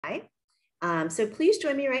So please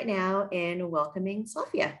join me right now in welcoming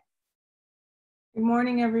Swafia. Good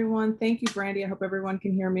morning, everyone. Thank you, Brandy. I hope everyone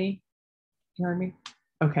can hear me. Hear me?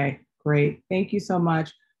 Okay, great. Thank you so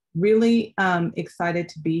much. Really excited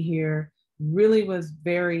to be here. Really was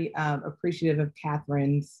very appreciative of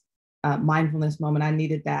Catherine's mindfulness moment. I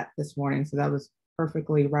needed that this morning, so that was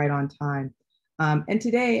perfectly right on time. And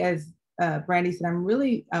today, as Brandy said, I'm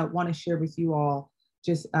really want to share with you all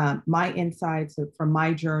just my insights from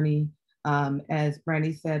my journey. As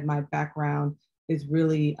Brandy said, my background is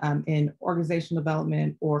really in organizational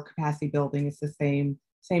development or capacity building. It's the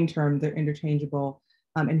same term, they're interchangeable,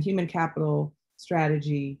 and human capital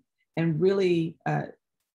strategy, and really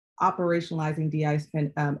operationalizing DI. I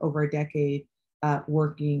spent over a decade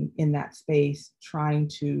working in that space, trying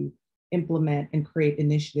to implement and create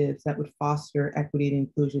initiatives that would foster equity and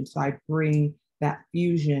inclusion. So I bring that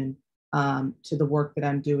fusion to the work that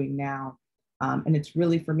I'm doing now. And it's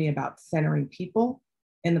really for me about centering people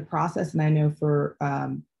in the process. And I know for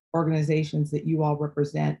organizations that you all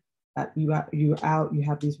represent, you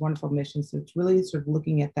have these wonderful missions. So it's really sort of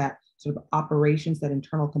looking at that sort of operations, that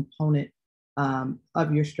internal component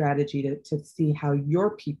of your strategy to see how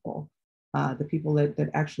your people, the people that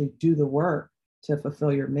actually do the work to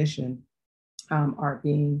fulfill your mission, are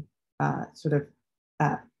being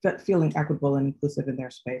feeling equitable and inclusive in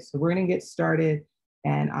their space. So we're going to get started,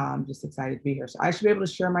 and I'm just excited to be here. So I should be able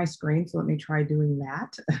to share my screen. So let me try doing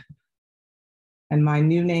that. And my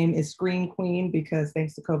new name is Screen Queen because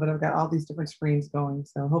thanks to COVID, I've got all these different screens going.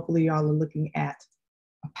 So hopefully y'all are looking at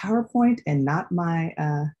a PowerPoint and not my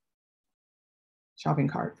shopping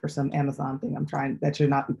cart for some Amazon thing that should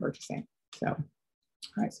not be purchasing. So, all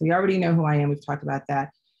right, so you already know who I am. We've talked about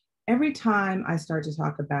that. Every time I start to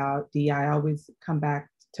talk about DI, I always come back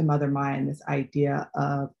to Mother Maya and this idea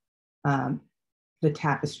of the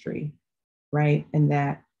tapestry, right? And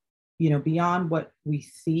that, beyond what we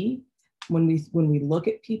see, when we look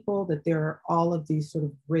at people, that there are all of these sort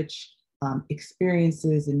of rich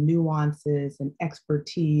experiences and nuances and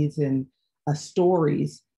expertise and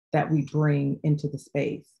stories that we bring into the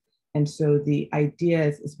space. And so the idea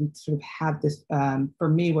is we sort of have this, for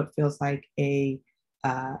me, what feels like a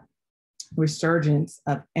resurgence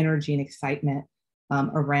of energy and excitement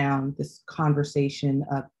around this conversation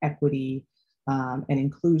of equity and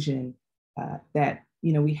inclusion, that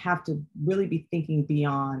we have to really be thinking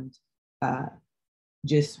beyond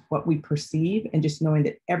just what we perceive, and just knowing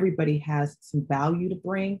that everybody has some value to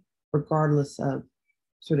bring, regardless of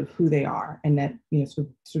sort of who they are, and that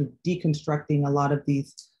sort of deconstructing a lot of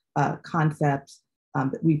these concepts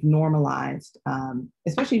that we've normalized,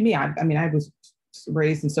 especially me. I was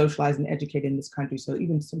raised and socialized and educated in this country, so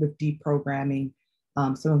even sort of deprogramming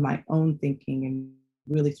some of my own thinking and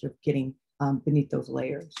really sort of getting beneath those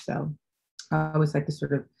layers. So I always like to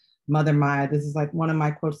sort of Mother Maya. This is like one of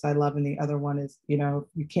my quotes I love, and the other one is, you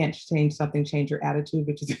can't change something, change your attitude,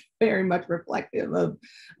 which is very much reflective of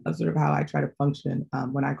sort of how I try to function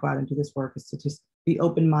when I go out and do this work, is to just be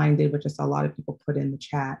open-minded, which I saw a lot of people put in the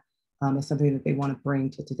chat as something that they want to bring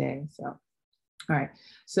to today. So, all right.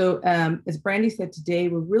 So as Brandy said, today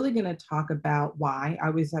we're really going to talk about why. I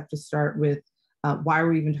always have to start with why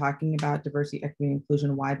we're even talking about diversity, equity, and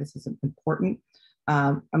inclusion, why this is important.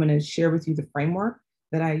 I'm going to share with you the framework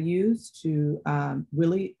that I use to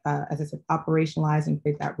really, as I said, operationalize and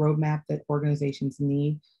create that roadmap that organizations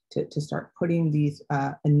need to start putting these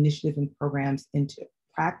initiatives and programs into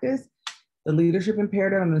practice. The leadership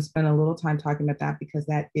imperative, I'm going to spend a little time talking about that because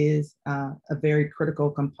that is a very critical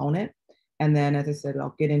component. And then, as I said,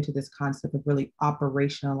 I'll get into this concept of really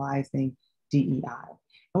operationalizing DEI.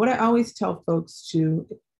 And what I always tell folks too,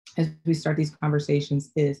 as we start these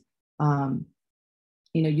conversations, is,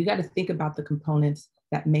 you got to think about the components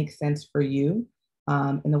that make sense for you.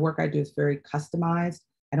 And the work I do is very customized.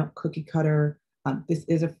 I don't cookie cutter. This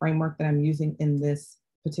is a framework that I'm using in this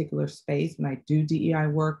particular space when I do DEI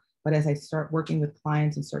work. But as I start working with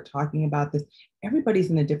clients and start talking about this,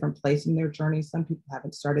 everybody's in a different place in their journey. Some people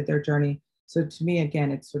haven't started their journey. So to me,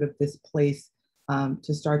 again, it's sort of this place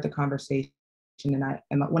to start the conversation.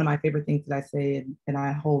 And one of my favorite things that I say, and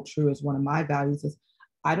I hold true as one of my values, is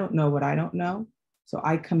I don't know what I don't know. So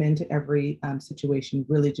I come into every situation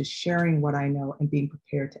really just sharing what I know and being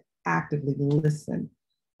prepared to actively listen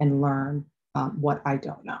and learn what I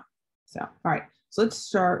don't know. So, all right, so let's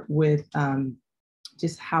start with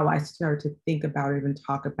just how I started to think about or even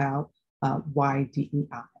talk about why DEI.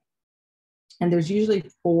 And there's usually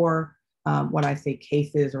four, what I say,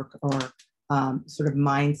 cases or sort of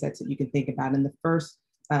mindsets that you can think about. And the first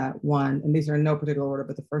one, and these are in no particular order,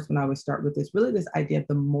 but the first one I always start with is really this idea of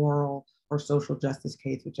the moral or social justice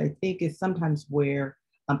case, which I think is sometimes where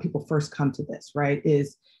people first come to this, right?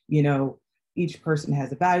 Is, you know, each person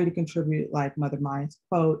has a value to contribute, like Mother Maya's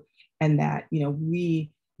quote, and that, you know,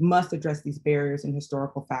 we must address these barriers and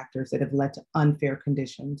historical factors that have led to unfair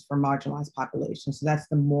conditions for marginalized populations. So that's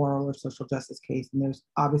the moral or social justice case. And there's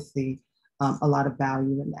obviously a lot of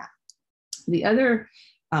value in that. The other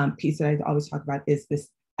piece that I always talk about is this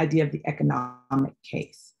idea of the economic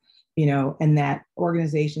case, you know, and that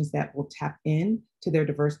organizations that will tap in to their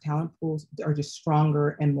diverse talent pools are just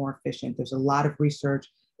stronger and more efficient. There's a lot of research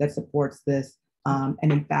that supports this. And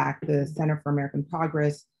in fact, the Center for American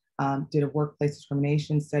Progress did a workplace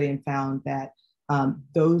discrimination study and found that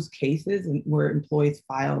those cases where employees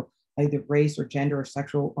file either race or gender or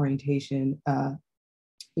sexual orientation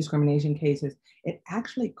discrimination cases, it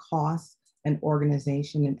actually costs an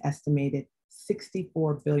organization an estimated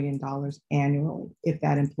 $64 billion annually if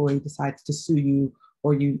that employee decides to sue you,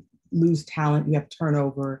 or you lose talent, you have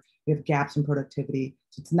turnover, you have gaps in productivity.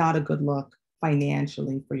 So it's not a good look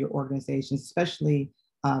financially for your organization, especially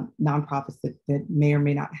nonprofits that may or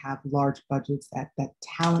may not have large budgets. That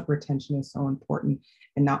talent retention is so important,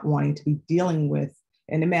 and not wanting to be dealing with,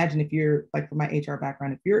 and imagine if you're, like for my HR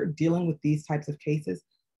background, if you're dealing with these types of cases,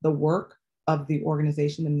 the work of the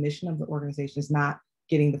organization, the mission of the organization is not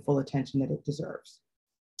getting the full attention that it deserves.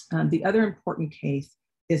 The other important case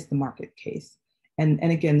is the market case. And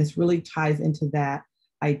again, this really ties into that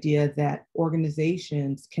idea that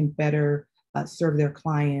organizations can better serve their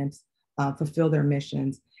clients, fulfill their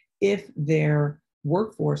missions, if their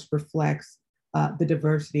workforce reflects the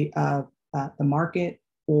diversity of the market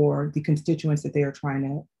or the constituents that they are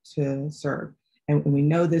trying to serve. And we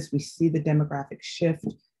know this, we see the demographic shift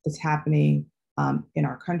that's happening in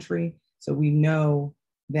our country. So we know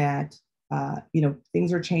that you know,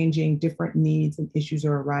 things are changing, different needs and issues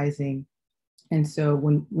are arising. And so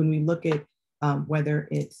when we look at whether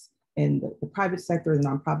it's in the private sector or the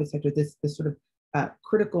nonprofit sector, this sort of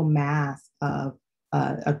critical mass of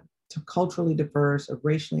a culturally diverse, or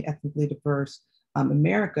racially, ethnically diverse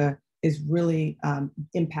America is really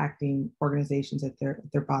impacting organizations at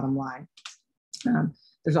their bottom line.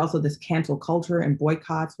 There's also this cancel culture and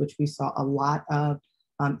boycotts, which we saw a lot of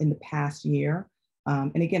in the past year.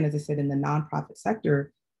 And again, as I said, in the nonprofit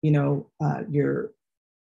sector, you know, you're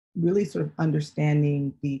really sort of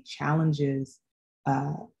understanding the challenges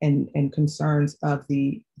and concerns of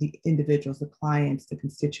the individuals, the clients, the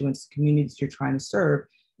constituents, communities you're trying to serve.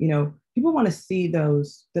 You know, people want to see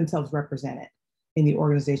those themselves represented in the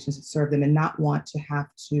organizations that serve them, and not want to have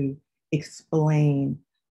to explain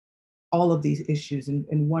all of these issues. And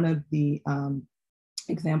one of the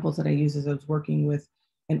examples that I use is I was working with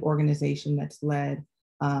an organization that's led,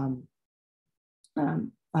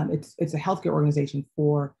 it's a healthcare organization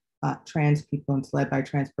for trans people, and it's led by a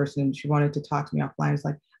trans person. And she wanted to talk to me offline. I was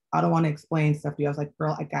like, I don't want to explain stuff to you. I was like,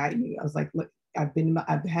 girl, I got you. I was like, look,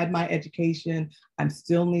 I've had my education. I'm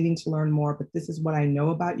still needing to learn more, but this is what I know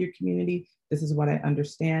about your community. This is what I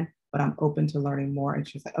understand, but I'm open to learning more. And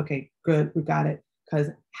she's like, okay, good, we got it. Because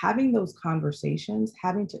having those conversations,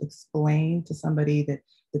 having to explain to somebody that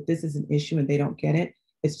this is an issue and they don't get it,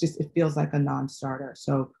 it feels like a non-starter.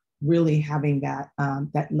 So really having that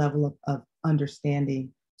level of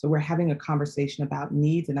understanding. So we're having a conversation about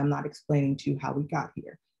needs, and I'm not explaining to you how we got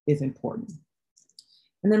here, is important.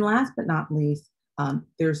 And then last but not least,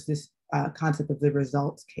 there's this concept of the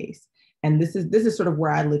results case. And this is sort of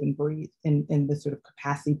where I live and breathe in this sort of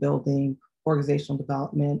capacity building, organizational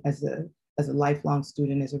development as a lifelong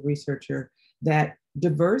student, as a researcher, that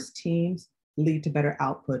diverse teams lead to better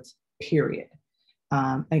outputs, period.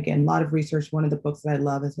 Again, a lot of research. One of the books that I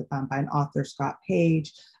love is by an author, Scott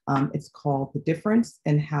Page. It's called The Difference,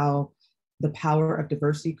 and How the Power of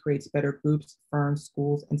Diversity Creates Better Groups, Firms,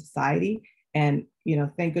 Schools, and Society. And, you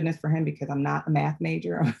know, thank goodness for him, because I'm not a math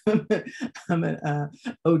major. I'm an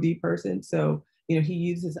OD person. So, you know, he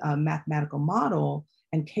uses a mathematical model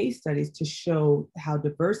and case studies to show how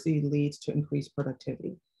diversity leads to increased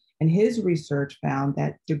productivity. And his research found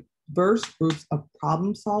that diverse groups of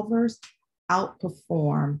problem solvers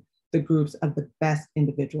outperform the groups of the best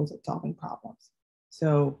individuals at solving problems.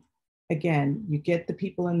 So again, you get the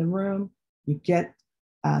people in the room, you get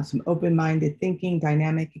some open-minded thinking,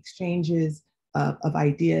 dynamic exchanges of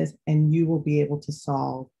ideas, and you will be able to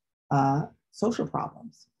solve social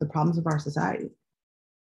problems, the problems of our society.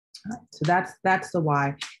 So that's the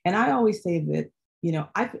why. And I always say that, you know,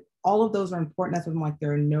 all of those are important. That's why I'm like,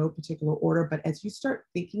 they're in no particular order. But as you start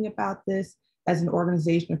thinking about this as an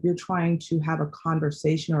organization, if you're trying to have a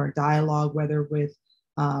conversation or a dialogue, whether with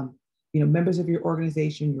you know, members of your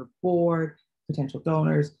organization, your board, potential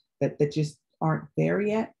donors that just aren't there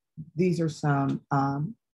yet, these are some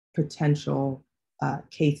potential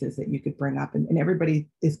cases that you could bring up, and everybody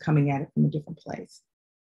is coming at it from a different place.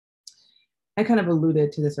 I kind of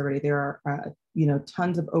alluded to this already. There are,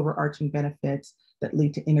 tons of overarching benefits that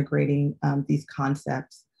lead to integrating these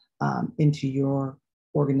concepts into your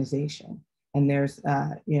organization. And there's,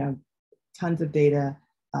 tons of data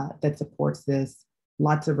that supports this.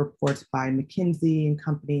 Lots of reports by McKinsey and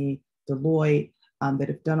Company, Deloitte, that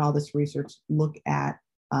have done all this research, look at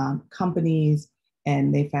companies,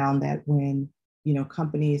 and they found that when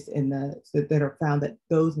companies that are found that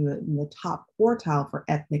those in the top quartile for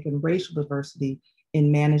ethnic and racial diversity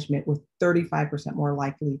in management were 35% more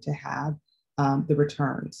likely to have the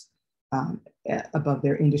returns above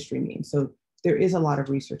their industry mean. So there is a lot of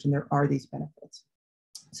research, and there are these benefits.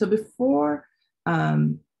 So before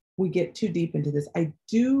we get too deep into this, I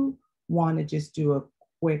do want to just do a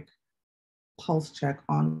quick pulse check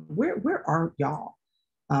on where are y'all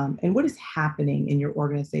and what is happening in your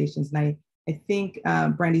organizations. And I think,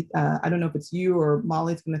 Brandy, I don't know if it's you or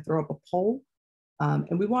Molly's going to throw up a poll.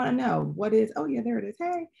 And we want to know what is, oh yeah, there it is.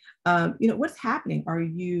 Hey, what's happening? Are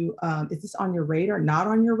you, is this on your radar, not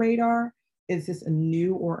on your radar? Is this a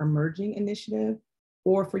new or emerging initiative?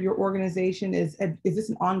 Or for your organization, is this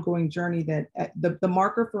an ongoing journey that the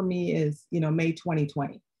marker for me is, May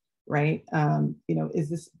 2020, right? Is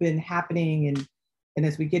this been happening? And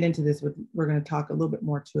as we get into this, we're going to talk a little bit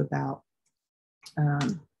more too about,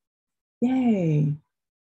 yay.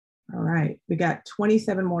 All right, we got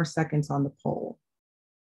 27 more seconds on the poll.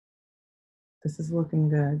 This is looking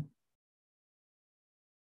good.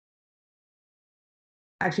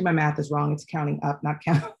 Actually, my math is wrong. It's counting up, not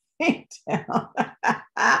counting down.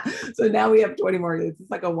 So now we have 20 more. It's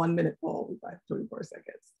like a 1 minute poll. We have 24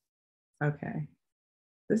 seconds. Okay,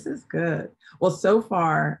 this is good. Well, so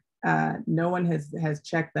far, no one has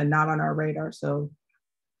checked the not on our radar. So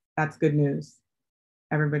that's good news.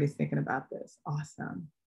 Everybody's thinking about this. Awesome.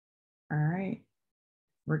 All right,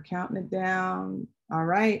 we're counting it down. All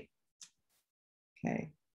right.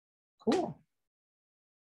 Okay, cool.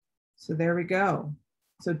 So there we go.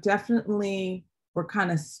 So definitely we're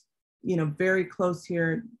kind of, very close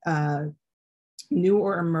here, new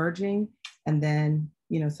or emerging, and then,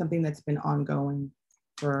 something that's been ongoing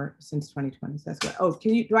since 2020. So that's good. Oh,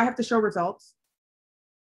 do I have to show results?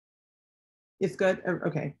 It's good,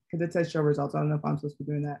 okay, because it says show results. I don't know if I'm supposed to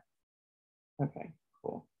be doing that. Okay,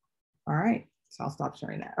 cool. All right, so I'll stop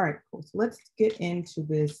sharing that. All right, cool. So let's get into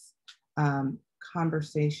this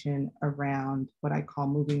conversation around what I call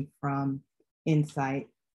moving from insight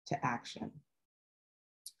to action.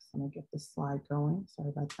 So I'm gonna get this slide going. Sorry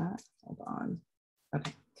about that. Hold on.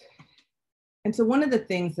 Okay. And so one of the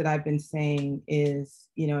things that I've been saying is,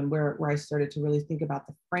 and where I started to really think about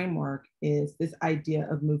the framework is this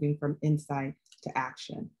idea of moving from insight to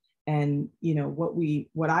action. And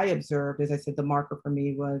what I observed, as I said, the marker for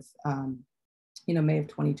me was, May of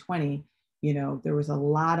 2020. There was a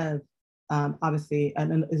lot of obviously,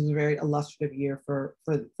 and this was a very illustrative year for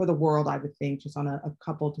the world, I would think, just on a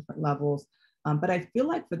couple of different levels. But I feel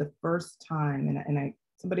like for the first time, and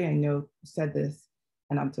somebody I know said this,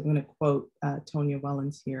 and I'm going to quote Tonya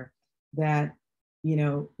Wellens here, that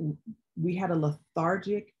we had a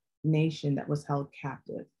lethargic nation that was held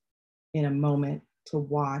captive in a moment to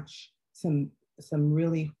watch some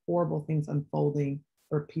really horrible things unfolding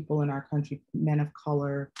for people in our country, men of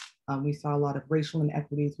color. We saw a lot of racial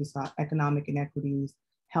inequities. We saw economic inequities,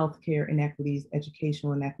 healthcare inequities,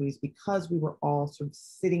 educational inequities, because we were all sort of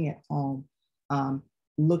sitting at home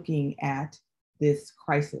looking at this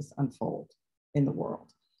crisis unfold in the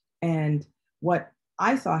world. And what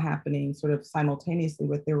I saw happening sort of simultaneously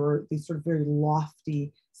with, there were these sort of very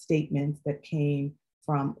lofty statements that came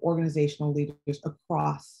from organizational leaders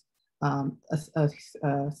across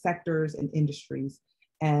sectors and industries.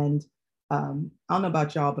 And I don't know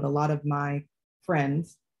about y'all, but a lot of my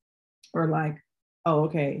friends were like, oh,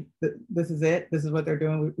 okay, this is it. This is what they're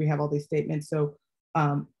doing. We have all these statements. So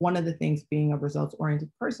one of the things, being a results-oriented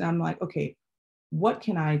person, I'm like, okay, what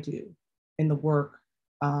can I do in the work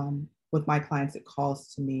with my clients that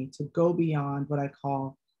calls to me to go beyond what I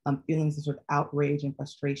call feelings of sort of outrage and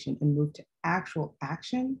frustration and move to actual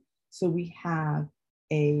action, so we have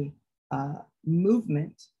a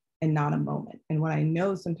movement and not a moment. And what I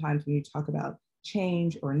know sometimes when you talk about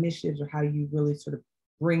change or initiatives or how you really sort of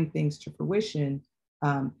bring things to fruition,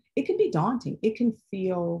 it can be daunting. It can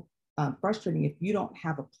feel frustrating if you don't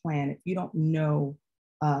have a plan, if you don't know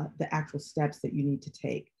the actual steps that you need to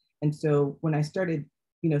take. And so when I started,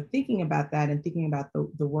 thinking about that and thinking about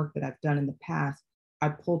the work that I've done in the past, I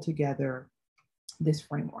pulled together this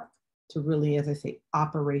framework to really, as I say,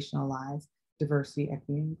 operationalize diversity,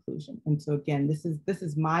 equity, and inclusion. And so again, this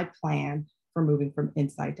is my plan for moving from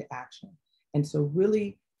insight to action. And so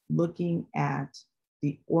really looking at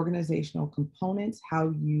the organizational components, how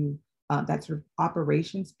you, that sort of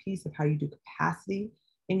operations piece of how you do capacity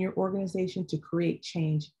in your organization to create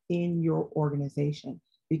change in your organization.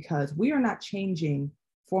 Because we are not changing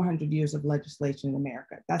 400 years of legislation in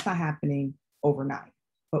America. That's not happening overnight,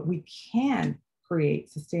 but we can create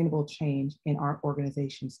sustainable change in our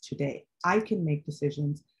organizations today. I can make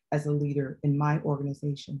decisions as a leader in my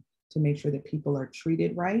organization to make sure that people are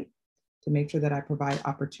treated right, to make sure that I provide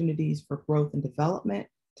opportunities for growth and development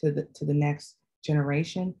to the next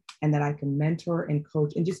generation, and that I can mentor and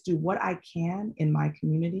coach and just do what I can in my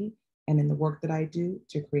community and in the work that I do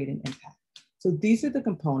to create an impact. So these are the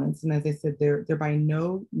components. And as I said, they're by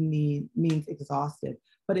no means exhaustive,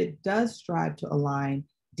 but it does strive to align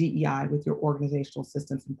DEI with your organizational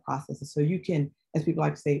systems and processes. So you can, as people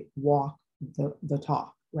like to say, walk the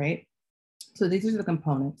talk, right? So these are the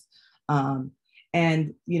components.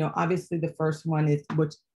 And, you know, obviously the first one is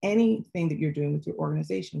anything that you're doing with your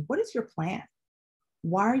organization. What is your plan?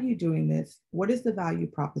 Why are you doing this? What is the value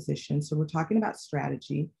proposition? So we're talking about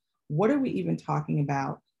strategy. What are we even talking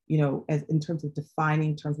about, you know, as in terms of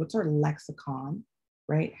defining terms? What's our lexicon,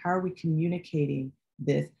 right? How are we communicating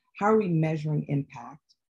this? How are we measuring impact?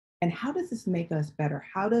 And how does this make us better?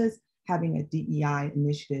 How does having a DEI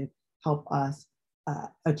initiative help us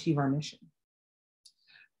achieve our mission?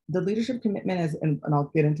 The leadership commitment is, and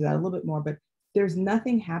I'll get into that a little bit more, but there's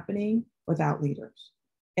nothing happening without leaders.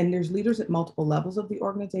 And there's leaders at multiple levels of the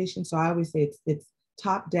organization. So I always say it's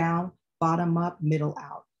top down, bottom up, middle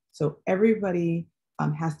out. So everybody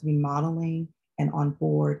has to be modeling and on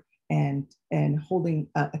board and holding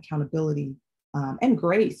accountability and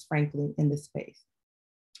grace, frankly, in this space.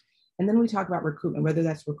 And then we talk about recruitment, whether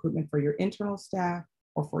that's recruitment for your internal staff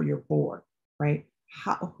or for your board, right?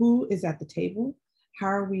 Who is at the table? How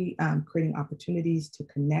are we creating opportunities to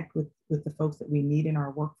connect with the folks that we need in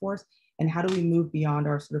our workforce? And how do we move beyond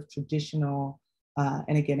our sort of traditional,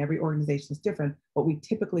 and again, every organization is different, what we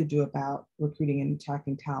typically do about recruiting and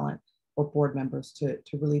attracting talent or board members to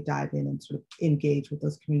really dive in and sort of engage with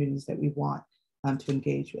those communities that we want to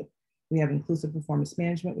engage with. We have inclusive performance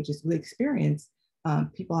management, which is really experience.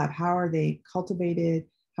 People have, how are they cultivated?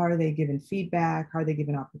 How are they given feedback? How are they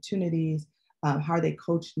given opportunities? How are they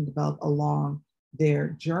coached and developed along their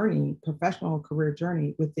journey, professional career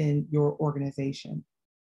journey within your organization?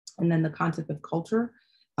 And then the concept of culture,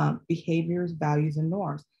 behaviors, values, and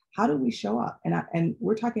norms. How do we show up? And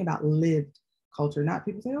we're talking about lived culture, not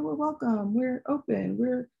people say, oh, we're welcome, we're open,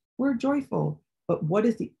 we're joyful. But what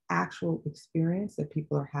is the actual experience that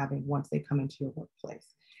people are having once they come into your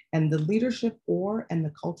workplace? And the leadership or and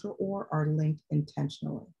the culture or are linked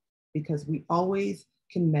intentionally, because we always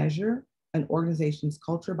can measure an organization's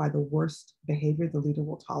culture by the worst behavior the leader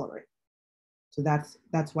will tolerate. So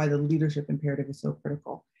that's why the leadership imperative is so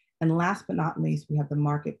critical. And last but not least, we have the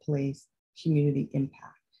marketplace community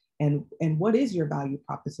impact. And what is your value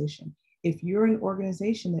proposition? If you're an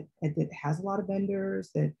organization that has a lot of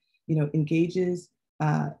vendors, that engages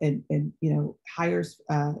and hires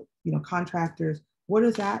contractors, what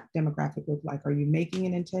does that demographic look like? Are you making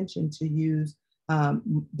an intention to use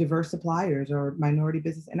diverse suppliers or minority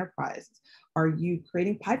business enterprises? Are you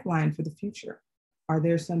creating pipeline for the future? Are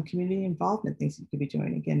there some community involvement things you could be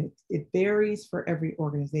doing? Again, it varies for every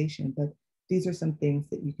organization, but these are some things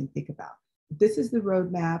that you can think about. This is the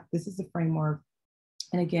roadmap. This is the framework.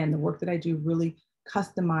 And again, the work that I do really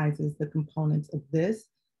customizes the components of this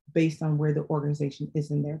based on where the organization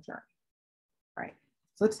is in their journey, right?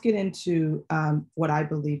 So let's get into what I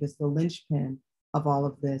believe is the linchpin of all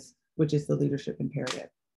of this, which is the leadership imperative.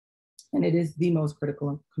 And it is the most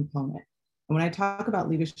critical component. And when I talk about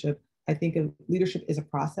leadership, I think of leadership is a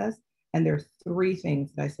process. And there are three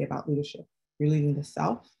things that I say about leadership. You're leading the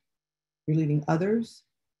self, you're leading others,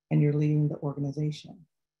 and you're leading the organization.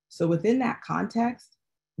 So within that context,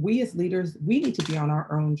 we as leaders, we need to be on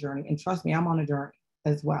our own journey. And trust me, I'm on a journey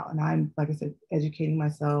as well. And I'm, like I said, educating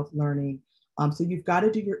myself, learning. So you've got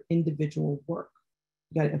to do your individual work.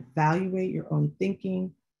 You got to evaluate your own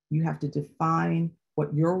thinking. You have to define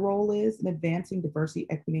what your role is in advancing diversity,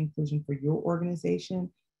 equity, inclusion for your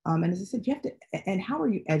organization. And as I said, you have to, and how are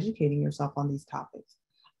you educating yourself on these topics?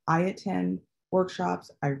 I attend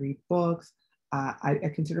workshops, I read books.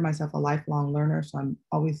 I consider myself a lifelong learner, so I'm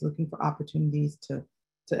always looking for opportunities to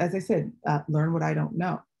as I said, learn what I don't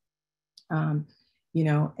know. And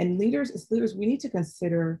leaders, as leaders, we need to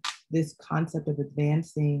consider this concept of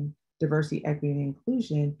advancing diversity, equity, and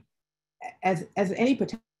inclusion as any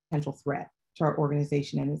potential threat to our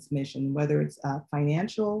organization and its mission, whether it's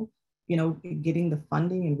financial, getting the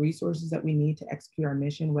funding and resources that we need to execute our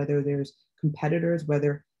mission, whether there's competitors,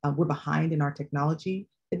 whether we're behind in our technology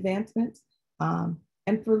advancements.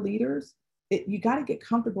 And for leaders, you got to get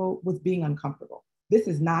comfortable with being uncomfortable. This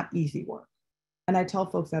is not easy work. And I tell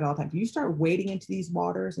folks that all the time. If you start wading into these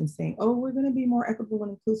waters and saying, oh, we're going to be more equitable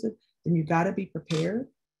and inclusive, then you got to be prepared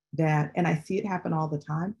that, and I see it happen all the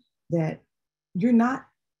time, that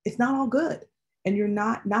it's not all good. And you're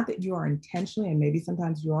not that you are intentionally, and maybe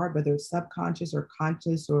sometimes you are, whether it's subconscious or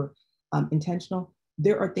conscious or intentional,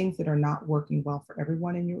 there are things that are not working well for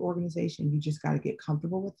everyone in your organization. You just got to get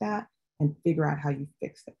comfortable with that and figure out how you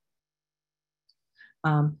fix it.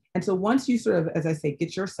 And so once you sort of, as I say,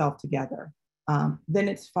 get yourself together, then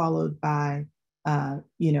it's followed by,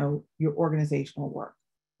 your organizational work,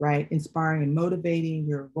 right? Inspiring and motivating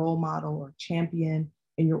your role model or champion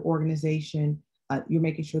in your organization. You're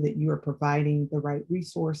making sure that you are providing the right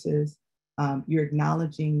resources. You're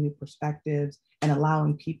acknowledging new perspectives and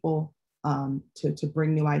allowing people to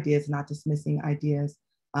bring new ideas, not dismissing ideas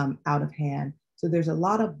out of hand. So there's a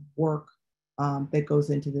lot of work that goes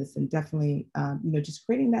into this, and definitely, just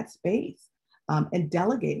creating that space and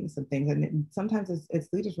delegating some things. And sometimes as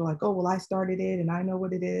leaders, we're like, oh, well, I started it and I know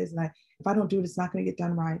what it is. And if I don't do it, it's not going to get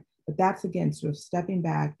done right. But that's, again, sort of stepping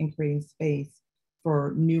back and creating space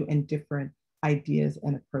for new and different ideas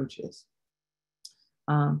and approaches.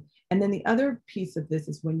 And then the other piece of this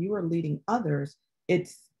is when you are leading others,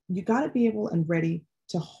 you got to be able and ready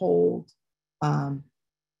to hold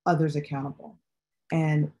others accountable.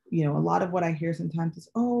 And, a lot of what I hear sometimes is,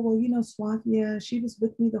 oh, well, Swafia, she was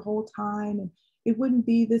with me the whole time, and it wouldn't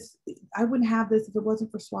be this, I wouldn't have this if it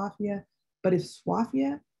wasn't for Swafia. But if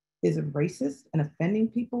Swafia is a racist and offending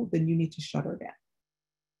people, then you need to shut her down.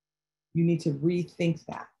 You need to rethink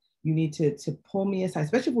that. You need to pull me aside,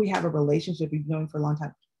 especially if we have a relationship we've known for a long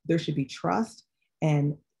time. There should be trust,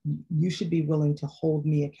 and you should be willing to hold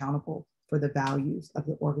me accountable for the values of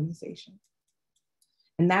the organization.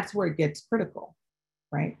 And that's where it gets critical,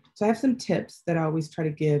 right? So I have some tips that I always try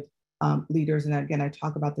to give leaders. And again, I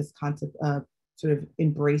talk about this concept of sort of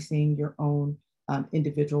embracing your own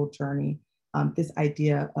individual journey, this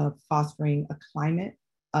idea of fostering a climate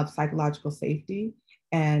of psychological safety.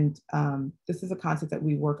 And this is a concept that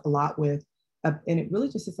we work a lot with. And it really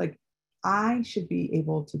just is like, I should be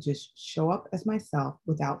able to just show up as myself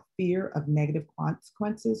without fear of negative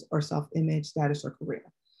consequences or self-image, status, or career.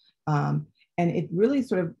 And it really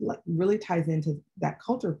sort of really ties into that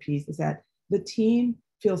culture piece, is that the team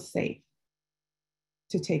feels safe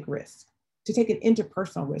to take risks, to take an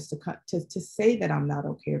interpersonal risk, to say that I'm not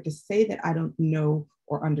okay, or to say that I don't know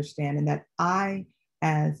or understand, and that I,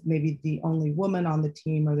 as maybe the only woman on the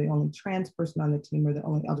team, or the only trans person on the team, or the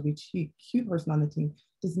only LGBTQ person on the team,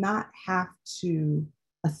 does not have to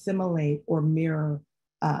assimilate or mirror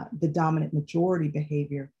the dominant majority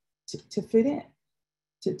behavior to fit in,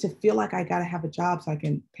 to feel like I got to have a job so I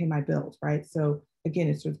can pay my bills, right? So again,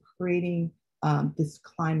 it's sort of creating this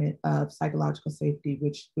climate of psychological safety,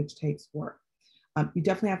 which takes work. You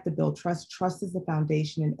definitely have to build trust. Trust is the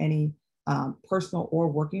foundation in any personal or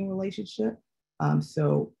working relationship.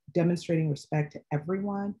 So demonstrating respect to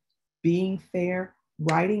everyone, being fair,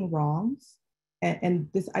 righting wrongs, and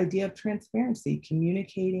this idea of transparency,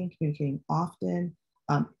 communicating often,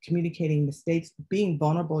 communicating mistakes, being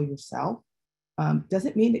vulnerable yourself.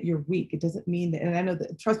 Doesn't mean that you're weak. It doesn't mean that, and I know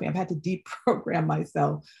that, trust me, I've had to deprogram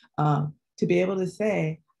myself to be able to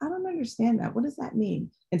say, I don't understand that. What does that mean?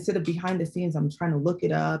 Instead of behind the scenes, I'm trying to look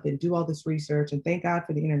it up and do all this research. And thank God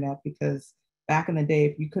for the internet, because back in the day,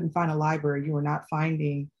 if you couldn't find a library, you were not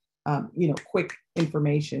finding, quick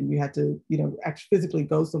information. You had to, actually physically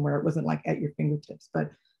go somewhere. It wasn't like at your fingertips. But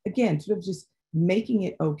again, sort of just making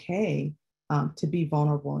it okay to be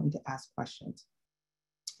vulnerable and to ask questions.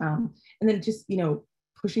 And then just,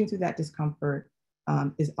 pushing through that discomfort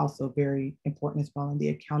is also very important as well. And the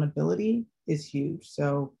accountability is huge.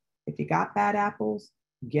 So if you got bad apples,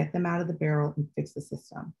 get them out of the barrel and fix the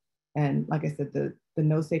system. And like I said, the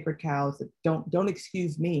no sacred cows, that don't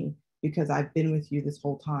excuse me because I've been with you this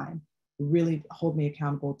whole time. Really hold me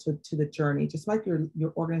accountable to the journey. Just like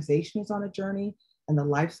your organization is on a journey, and the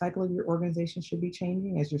life cycle of your organization should be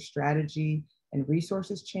changing as your strategy and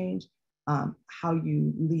resources change. How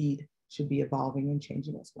you lead should be evolving and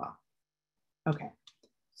changing as well. Okay,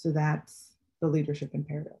 so that's the leadership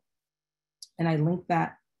imperative. And I link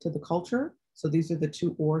that to the culture. So these are the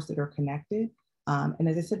two oars that are connected. And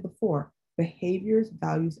as I said before, behaviors,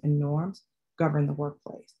 values, and norms govern the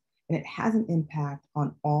workplace. And it has an impact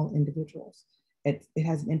on all individuals. It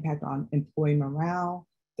has an impact on employee morale,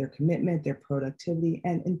 their commitment, their productivity,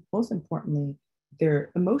 and most importantly,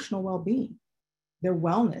 their emotional well-being, their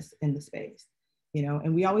wellness in the space.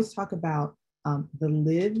 And we always talk about the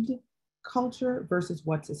lived culture versus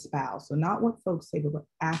what's espoused. So not what folks say, but what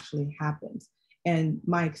actually happens. And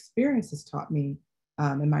my experience has taught me,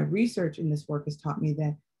 and my research in this work has taught me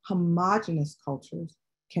that homogenous cultures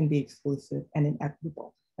can be exclusive and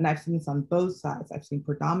inequitable. And I've seen this on both sides. I've seen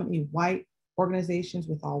predominantly white organizations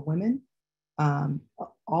with all women,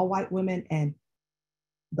 all white women, and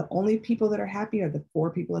the only people that are happy are the 4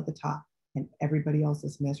 people at the top, and everybody else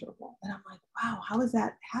is miserable. And I'm like, wow, how is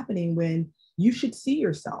that happening when you should see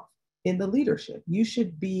yourself in the leadership? You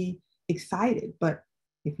should be excited. But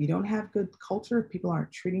if you don't have good culture, if people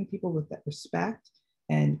aren't treating people with that respect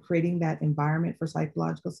and creating that environment for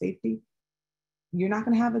psychological safety, you're not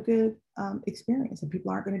going to have a good experience, and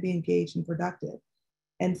people aren't going to be engaged and productive.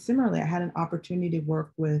 And similarly, I had an opportunity to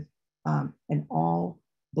work with an all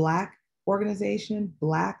Black organization,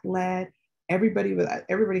 Black led. Everybody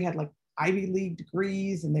had like Ivy League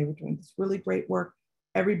degrees, and they were doing this really great work.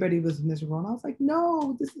 Everybody was miserable. And I was like,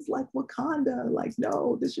 no, this is like Wakanda. Like,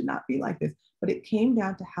 no, this should not be like this. But it came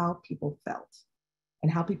down to how people felt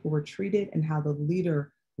and how people were treated and how the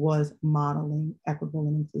leader was modeling equitable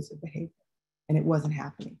and inclusive behavior. And it wasn't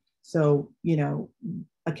happening. So,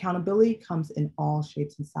 accountability comes in all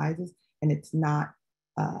shapes and sizes, and it's not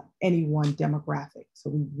any one demographic.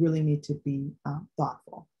 So we really need to be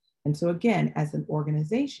thoughtful. And so again, as an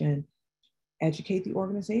organization, educate the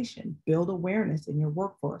organization, build awareness in your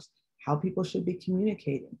workforce, how people should be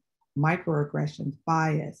communicating, microaggressions,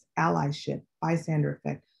 bias, allyship, bystander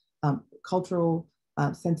effect, cultural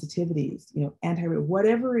sensitivities,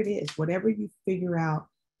 whatever it is, whatever you figure out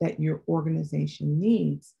that your organization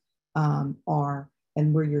needs and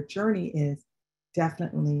where your journey is,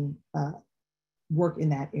 definitely work in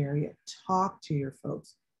that area. Talk to your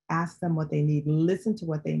folks, ask them what they need, listen to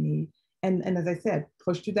what they need. And as I said,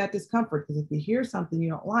 push through that discomfort, because if you hear something you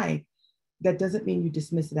don't like, that doesn't mean you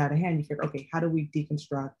dismiss it out of hand. You figure, okay, how do we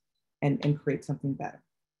deconstruct and create something better?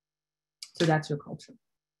 So that's your culture.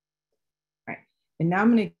 All right. And now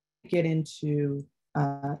I'm going to get into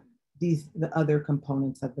the other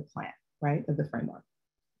components of the plan, right, of the framework.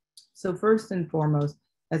 So first and foremost,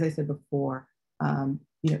 as I said before,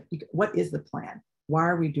 what is the plan? Why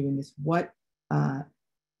are we doing this?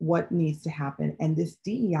 What needs to happen? And this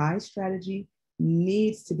DEI strategy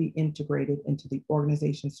needs to be integrated into the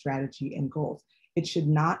organization's strategy and goals. It should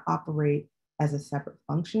not operate as a separate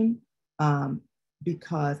function,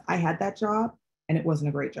 because I had that job and it wasn't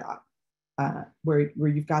a great job, where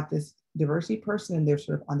you've got this diversity person and they're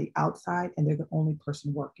sort of on the outside and they're the only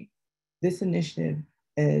person working. This initiative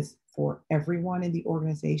is for everyone in the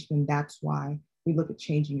organization, and that's why we look at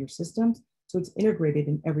changing your systems so it's integrated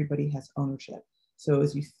and everybody has ownership. So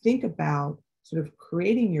as you think about sort of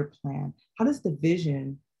creating your plan, how does the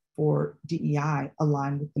vision for DEI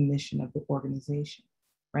align with the mission of the organization,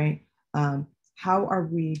 right? How are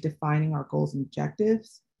we defining our goals and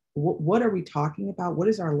objectives? What are we talking about? What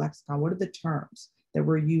is our lexicon? What are the terms that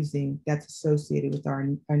we're using that's associated with our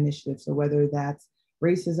initiative? So whether that's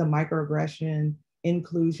racism, microaggression,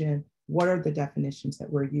 inclusion, what are the definitions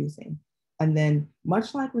that we're using? And then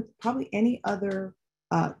much like with probably any other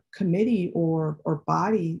committee or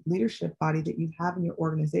body, leadership body that you have in your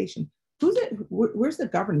organization, where's the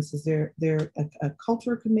governance? Is there a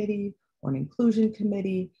culture committee or an inclusion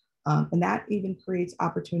committee? And that even creates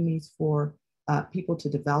opportunities for people to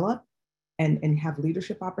develop and have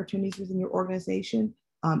leadership opportunities within your organization.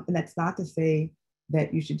 And that's not to say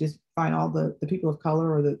that you should just find all the people of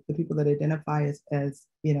color or the people that identify as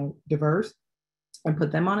diverse and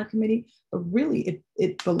put them on a committee, but really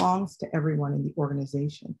it belongs to everyone in the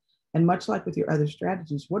organization. And much like with your other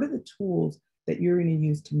strategies, what are the tools that you're going to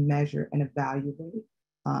use to measure and evaluate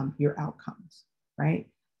your outcomes, right?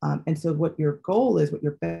 And so what your goal is, what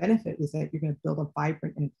your benefit is, that you're going to build a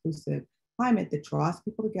vibrant and inclusive climate that draws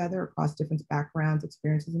people together across different backgrounds,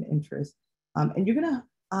 experiences, and interests. And you're going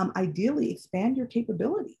to ideally expand your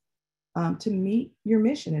capability to meet your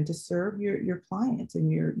mission and to serve your clients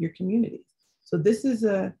and your communities. So this is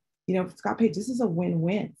Scott Page, this is a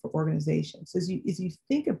win-win for organizations. So as you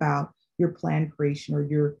think about your plan creation, or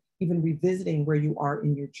you're even revisiting where you are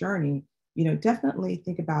in your journey, definitely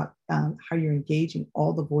think about how you're engaging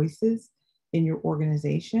all the voices in your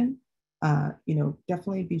organization.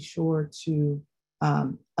 Definitely be sure to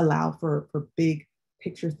allow for big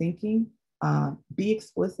picture thinking, be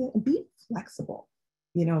explicit and be flexible.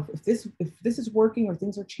 If this is working or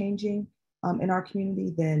things are changing in our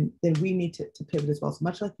community, then we need to pivot as well. So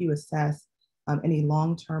much like you assess any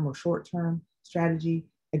long-term or short-term strategy,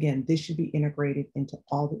 again, this should be integrated into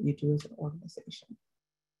all that you do as an organization.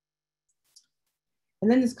 And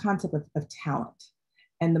then this concept of talent.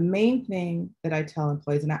 And the main thing that I tell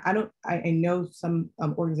employees, and I know some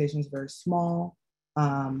organizations are very small,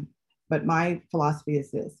 but my philosophy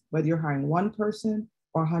is this: whether you're hiring one person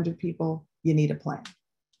or 100 people, you need a plan.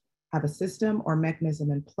 Have a system or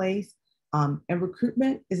mechanism in place. And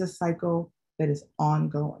recruitment is a cycle that is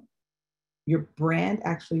ongoing. Your brand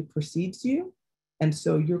actually precedes you. And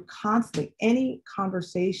so you're constantly, any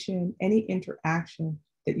conversation, any interaction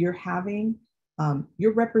that you're having,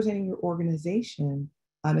 you're representing your organization,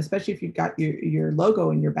 especially if you've got your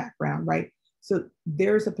logo in your background, right? So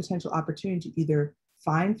there's a potential opportunity to either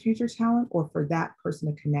find future talent or for that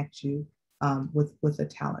person to connect you with a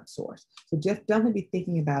talent source. So just definitely be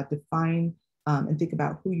thinking about, define and think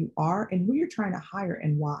about who you are and who you're trying to hire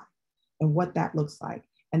and why, and what that looks like,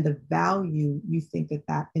 and the value you think that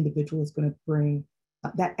that individual is going to bring,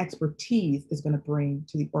 that expertise is going to bring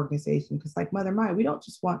to the organization. Because like Mother Maya, we don't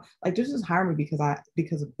just want, like, just hire me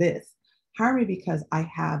because of this. Hire me because I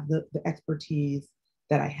have the expertise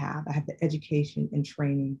that I have. I have the education and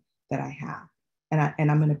training that I have.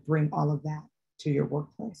 And I'm going to bring all of that to your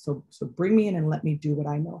workplace. So bring me in and let me do what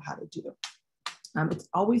I know how to do. It's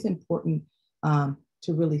always important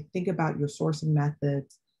to really think about your sourcing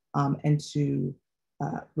methods and to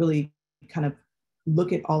really kind of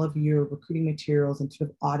look at all of your recruiting materials and sort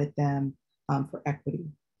of audit them for equity.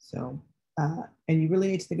 So, and you really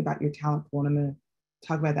need to think about your talent pool. And I'm going to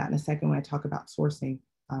talk about that in a second when I talk about sourcing.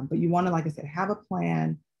 But you want to, like I said, have a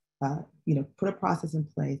plan, put a process in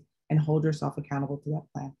place and hold yourself accountable to that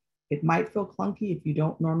plan. It might feel clunky if you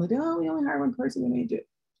don't normally do, oh, we only hire one person, we need to do it.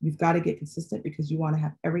 You've got to get consistent because you want to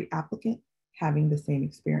have every applicant having the same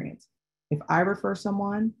experience. If I refer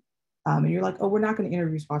someone and you're like, oh, we're not going to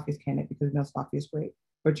interview Swafia's candidate because we know Swafia is great,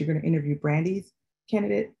 but you're going to interview Brandy's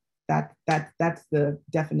candidate, that's the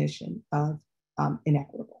definition of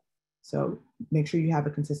inequitable. So make sure you have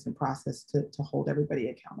a consistent process to hold everybody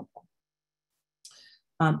accountable.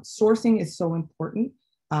 Sourcing is so important.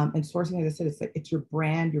 And sourcing, as I said, it's your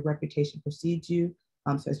brand, your reputation precedes you.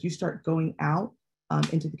 So as you start going out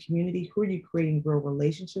into the community, who are you creating real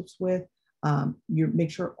relationships with? You make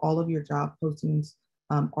sure all of your job postings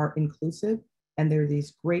are inclusive. And there are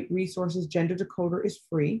these great resources. Gender Decoder is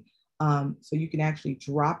free. So you can actually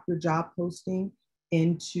drop your job posting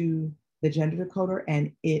into the Gender Decoder,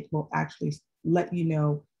 and it will actually let you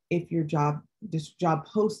know if your job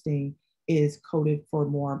posting is coded for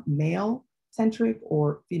more male centric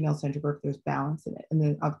or female centric, or if there's balance in it. And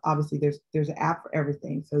then obviously there's an app for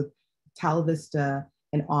everything. So Talavista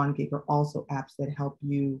and OnGig are also apps that help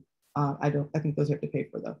you. I think those you have to pay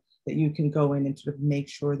for though, that you can go in and sort of make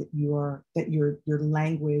sure that your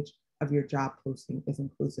language of your job posting is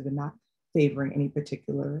inclusive and not favoring any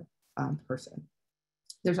particular person.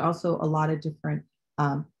 There's also a lot of different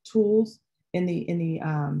tools in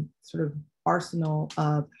the sort of arsenal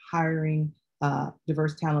of hiring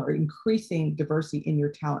diverse talent or increasing diversity in your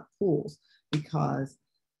talent pools, because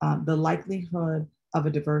the likelihood of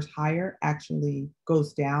a diverse hire actually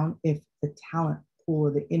goes down if the talent pool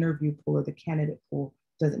or the interview pool or the candidate pool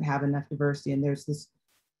doesn't have enough diversity. And there's this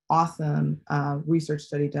awesome research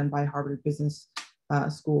study done by Harvard Business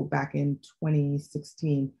School back in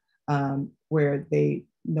 2016, where they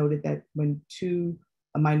noted that when two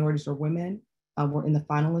minorities or women were in the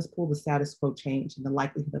finalist pool, the status quo changed and the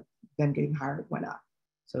likelihood of them getting hired went up.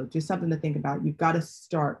 So just something to think about. You've got to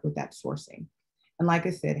start with that sourcing. And like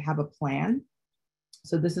I said, have a plan.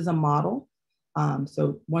 So this is a model.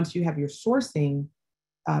 So once you have your sourcing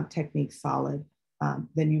technique solid,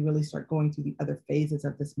 then you really start going through the other phases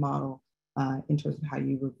of this model in terms of how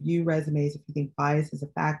you review resumes. If you think bias is a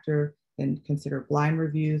factor, then consider blind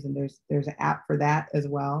reviews. And there's an app for that as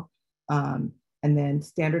well. And then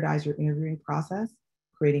standardize your interviewing process.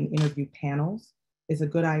 Creating interview panels is a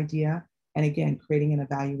good idea. And again, creating an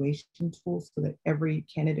evaluation tool so that every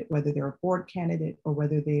candidate, whether they're a board candidate or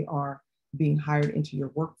whether they are being hired into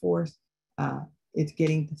your workforce, it's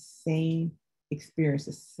getting the same experience,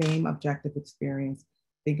 the same objective experience.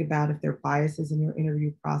 Think about if there are biases in your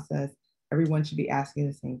interview process. Everyone should be asking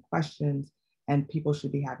the same questions and people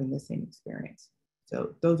should be having the same experience.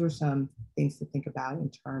 So those are some things to think about in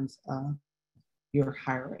terms of your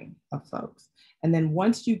hiring of folks. And then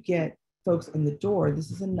once you get folks in the door,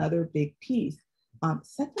 this is another big piece.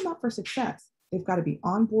 Set them up for success. They've got to be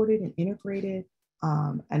onboarded and integrated.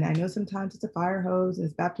 And I know sometimes it's a fire hose and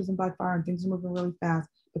it's baptism by fire and things are moving really fast,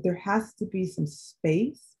 but there has to be some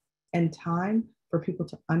space and time for people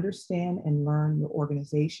to understand and learn your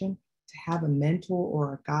organization, to have a mentor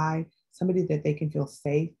or a guide, somebody that they can feel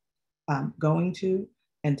safe going to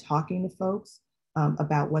and talking to folks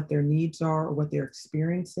about what their needs are or what they're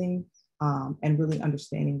experiencing. and really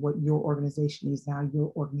understanding what your organization needs and how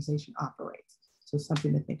your organization operates. So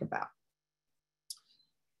something to think about.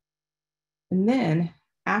 And then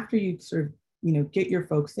after you sort of, get your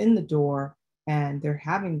folks in the door and they're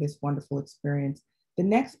having this wonderful experience, the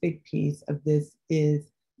next big piece of this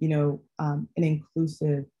is, an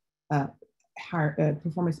inclusive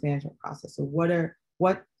performance management process. So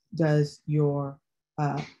what does your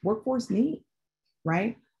workforce need,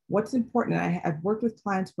 right? What's important? I've worked with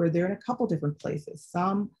clients where they're in a couple different places.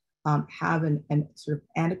 Some have an sort of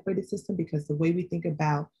antiquated system, because the way we think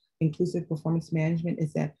about inclusive performance management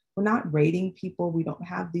is that we're not rating people. We don't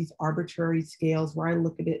have these arbitrary scales where I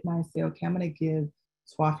look at it and I say, okay, I'm going to give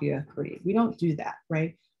Swafia 3. We don't do that,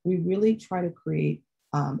 right? We really try to create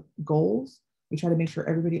goals. We try to make sure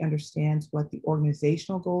everybody understands what the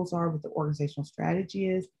organizational goals are, what the organizational strategy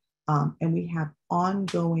is, and we have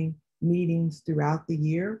ongoing meetings throughout the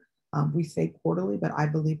year. We say quarterly, but I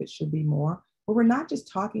believe it should be more, but we're not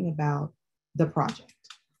just talking about the project,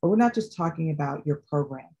 or we're not just talking about your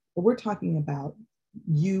program, but we're talking about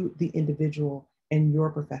you, the individual, and your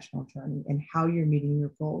professional journey and how you're meeting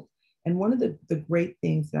your goals. And one of the great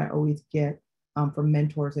things that I always get from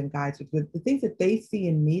mentors and guides is the things that they see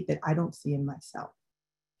in me that I don't see in myself,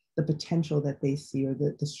 the potential that they see, or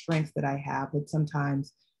the strengths that I have that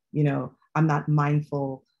sometimes, I'm not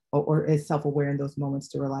mindful or as self-aware in those moments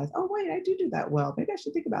to realize, oh, wait, I do that well. Maybe I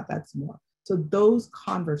should think about that some more. So those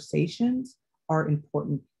conversations are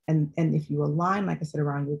important. And if you align, like I said,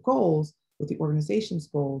 around your goals with the organization's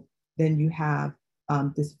goals, then you have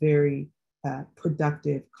this very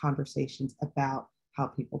productive conversations about how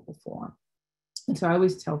people perform. And so I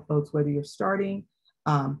always tell folks, whether you're starting,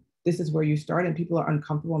 this is where you start, and people are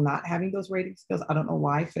uncomfortable not having those rating skills. I don't know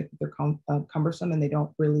why, because they're cumbersome and they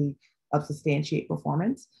don't really substantiate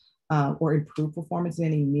performance or improve performance in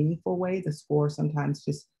any meaningful way. The score sometimes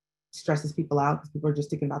just stresses people out because people are just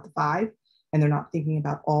thinking about the 5 and they're not thinking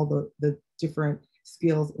about all the different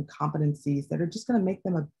skills and competencies that are just going to make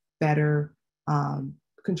them a better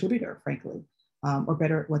contributor, frankly, or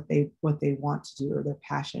better at what they want to do or their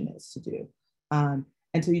passion is to do.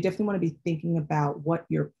 And so you definitely want to be thinking about what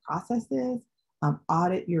your process is,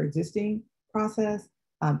 audit your existing process,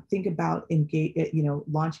 think about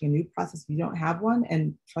launching a new process if you don't have one.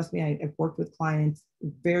 And trust me, I've worked with clients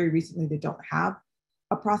very recently that don't have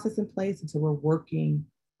a process in place. And so we're working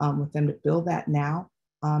with them to build that now,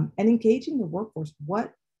 and engaging the workforce.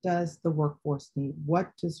 What does the workforce need?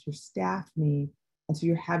 What does your staff need? And so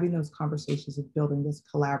you're having those conversations of building this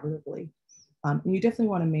collaboratively. And you definitely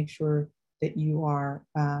want to make sure that you are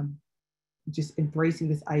just embracing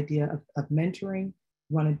this idea of mentoring.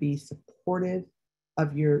 You want to be supportive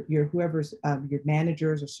of your whoever's your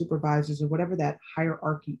managers or supervisors or whatever that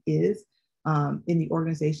hierarchy is in the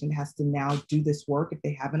organization that has to now do this work if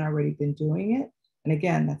they haven't already been doing it. And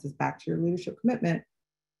again, that's just back to your leadership commitment.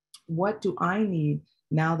 What do I need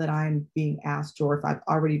now that I'm being asked, or if I've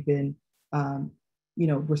already been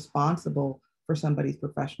responsible for somebody's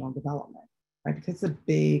professional development, right? Because it's a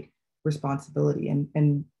big responsibility.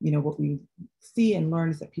 And what we see and learn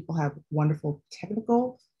is that people have wonderful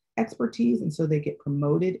technical expertise, and so they get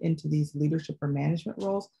promoted into these leadership or management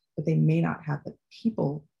roles, but they may not have the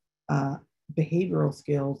people behavioral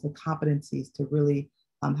skills, the competencies to really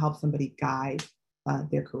help somebody guide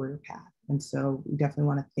their career path. And so we definitely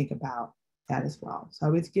want to think about that as well. So I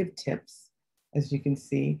always give tips, as you can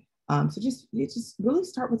see. So just really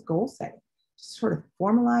start with goal setting. Just sort of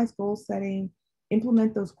formalize goal setting,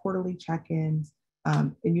 implement those quarterly check-ins,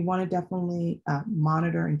 and you want to definitely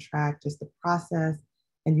monitor and track just the process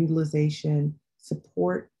and utilization,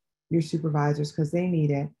 support your supervisors because they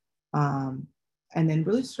need it, and then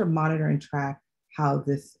really sort of monitor and track how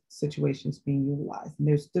this situation is being utilized. And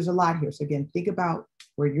there's a lot here. So again, think about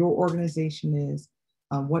where your organization is,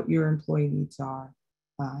 what your employee needs are,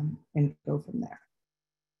 and go from there.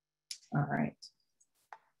 All right.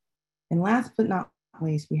 And last but not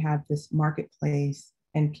least, we have this marketplace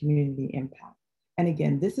and community impact. And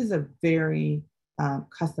again, this is a very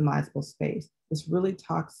customizable space. This really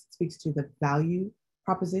speaks to the value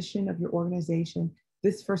proposition of your organization.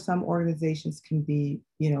 This, for some organizations, can be,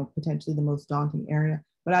 potentially the most daunting area,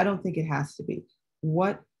 but I don't think it has to be.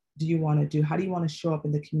 What do you want to do? How do you want to show up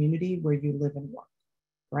in the community where you live and work,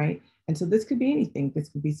 right? And so this could be anything. This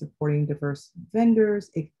could be supporting diverse vendors.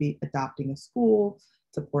 It could be adopting a school,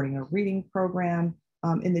 supporting a reading program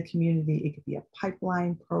in the community. It could be a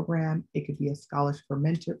pipeline program. It could be a scholarship or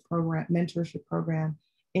mentorship program,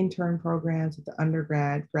 intern programs at the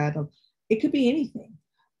undergrad, grad level. It could be anything.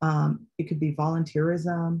 It could be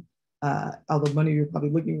volunteerism, although many of you are probably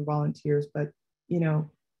looking for volunteers, but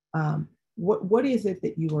what is it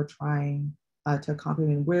that you are trying to accomplish,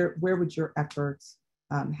 and where would your efforts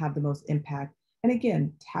have the most impact? And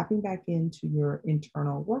again, tapping back into your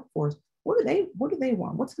internal workforce, what do they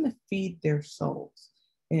want? What's going to feed their souls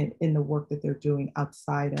in the work that they're doing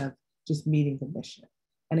outside of just meeting the mission?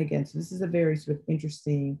 And again, so this is a very sort of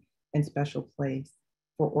interesting and special place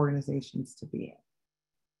for organizations to be in.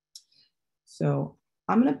 So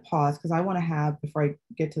I'm going to pause because I want to have, before I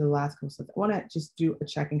get to the last couple of, I want to just do a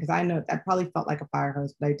check-in, because I know that probably felt like a fire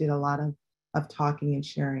hose, but I did a lot of talking and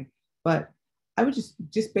sharing. But I would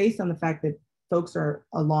just based on the fact that folks are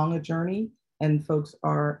along a journey and folks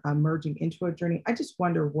are merging into a journey, I just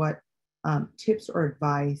wonder what tips or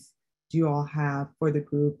advice do you all have for the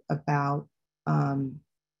group about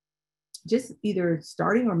just either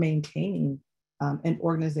starting or maintaining an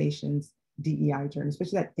organization's DEI journey,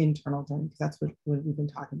 especially that internal journey, because that's what we've been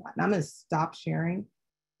talking about. And I'm going to stop sharing,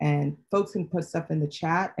 and folks can put stuff in the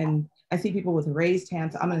chat. And I see people with raised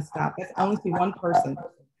hands. So I'm going to stop. I only see one person,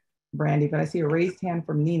 Brandy, but I see a raised hand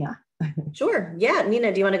from Nina. Sure. Yeah.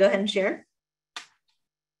 Nina, do you want to go ahead and share?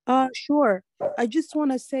 Sure. I just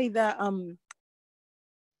want to say that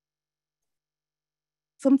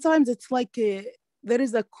sometimes it's like there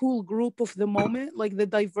is a cool group of the moment, like the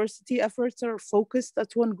diversity efforts are focused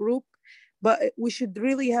at one group, but we should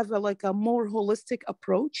really have a more holistic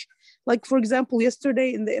approach. Like, for example,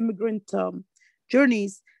 yesterday in the immigrant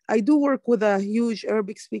journeys, I do work with a huge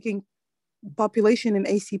Arabic speaking population in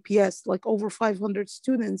ACPS, like over 500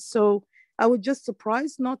 students. So I was just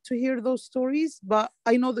surprised not to hear those stories, but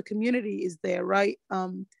I know the community is there, right?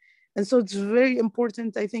 And so it's very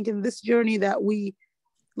important, I think, in this journey that we,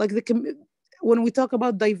 like when we talk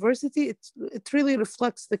about diversity, it really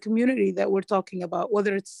reflects the community that we're talking about,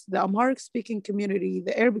 whether it's the Amharic speaking community,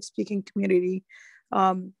 the Arabic speaking community.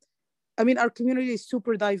 I mean, our community is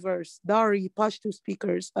super diverse, Dari, Pashto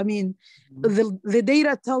speakers. I mean, the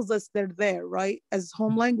data tells us they're there, right? As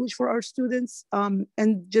home language for our students.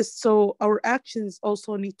 And just so our actions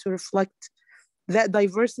also need to reflect that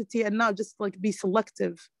diversity and not just like be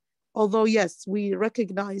selective. Although, yes, we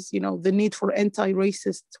recognize, the need for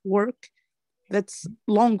anti-racist work that's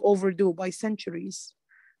long overdue by centuries.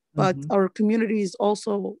 But our community is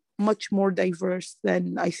also much more diverse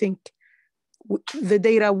than I think the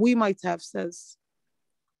data we might have says.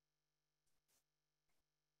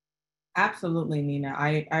 Absolutely, Nina.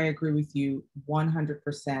 I agree with you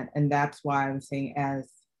 100%. And that's why I'm saying, as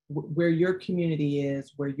where your community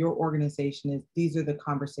is, where your organization is, these are the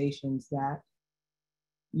conversations that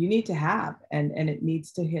you need to have. And it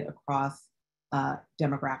needs to hit across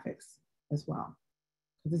demographics as well,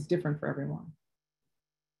 because it's different for everyone.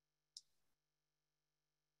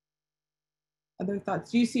 Other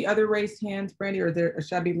thoughts? Do you see other raised hands, Brandy, or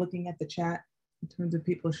should I be looking at the chat in terms of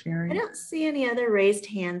people sharing? I don't see any other raised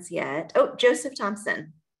hands yet. Oh, Joseph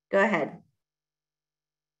Thompson, go ahead.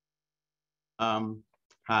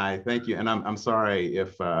 Hi, thank you. And I'm sorry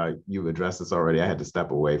if you've addressed this already. I had to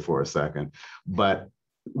step away for a second. But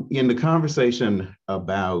in the conversation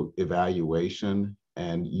about evaluation,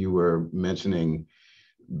 and you were mentioning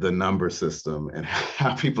the number system and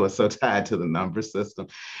how people are so tied to the number system.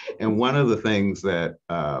 And one of the things that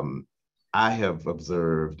I have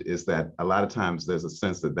observed is that a lot of times there's a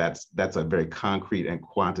sense that that's a very concrete and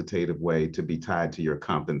quantitative way to be tied to your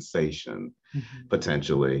compensation,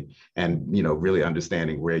 potentially, and really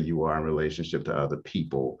understanding where you are in relationship to other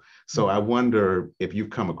people. So I wonder if you've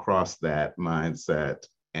come across that mindset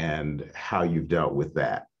and how you've dealt with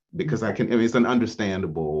that, because it's an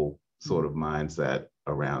understandable sort of mindset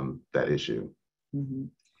around that issue.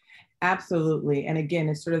 Absolutely. And again,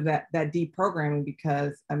 it's sort of that deprogramming,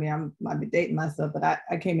 because I mean, I'm dating myself, but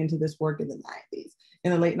I came into this work in the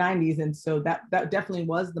late 90s. And so that definitely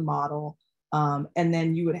was the model. And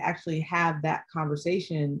then you would actually have that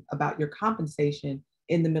conversation about your compensation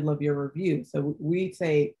in the middle of your review. So we'd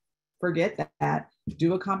say, forget that,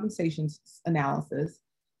 do a compensation analysis,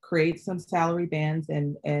 create some salary bands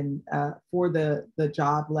and for the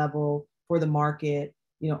job level, for the market,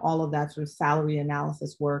 all of that sort of salary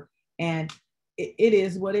analysis work. And it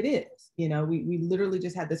is what it is. We literally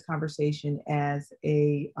just had this conversation as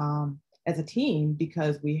a team,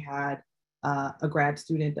 because we had a grad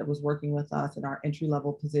student that was working with us in our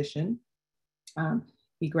entry-level position.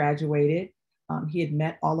 He graduated. He had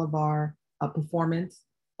met all of our performance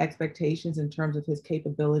expectations in terms of his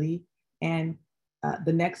capability. And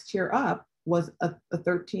the next tier up was a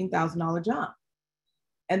 $13,000 jump.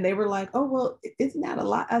 And they were like, oh, well, isn't that a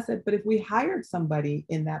lot? I said, but if we hired somebody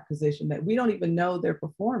in that position that we don't even know their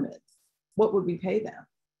performance, what would we pay them?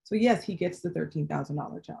 So yes, he gets the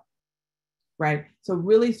 $13,000 jump, right? So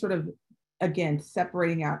really sort of again,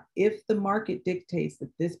 separating out, if the market dictates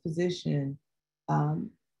that this position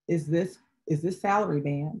is this salary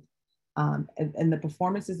band, and the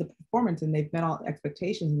performance is the performance, and they've met all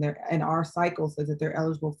expectations, and our cycle says that they're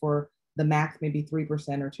eligible for the max, maybe 3%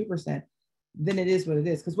 or 2%, then it is what it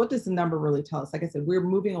is. Because what does the number really tell us? Like I said, we're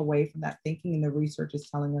moving away from that thinking, and the research is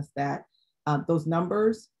telling us that those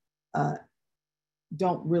numbers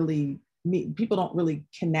don't really people don't really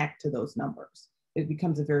connect to those numbers. It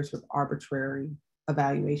becomes a very sort of arbitrary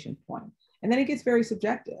evaluation point. And then it gets very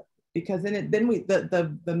subjective, because the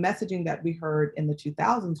messaging that we heard in the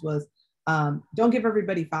 2000s was, don't give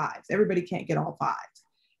everybody fives. Everybody can't get all fives,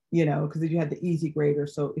 because you had the easy grader.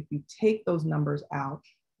 So if you take those numbers out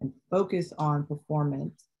and focus on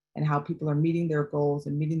performance and how people are meeting their goals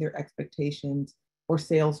and meeting their expectations or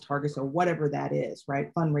sales targets or whatever that is,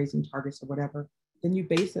 right? Fundraising targets or whatever, then you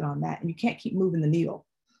base it on that. And you can't keep moving the needle.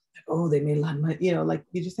 Like, oh, they made a lot of money,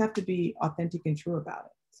 you just have to be authentic and true about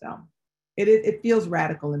it. So it feels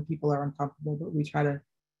radical and people are uncomfortable, but we try to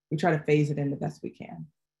phase it in the best we can.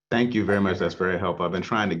 Thank you very much. That's very helpful. I've been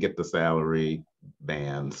trying to get the salary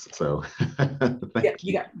bands. So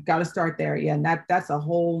you got to start there. Yeah. And that's a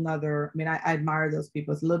whole nother, I admire those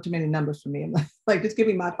people. It's a little too many numbers for me. I'm like, just give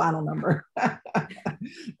me my final number.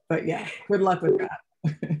 But yeah, good luck with that.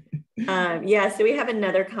 So we have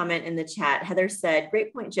another comment in the chat. Heather said,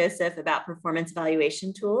 great point, Joseph, about performance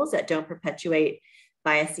evaluation tools that don't perpetuate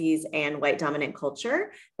biases and white dominant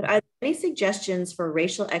culture. But are there any suggestions for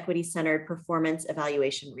racial equity centered performance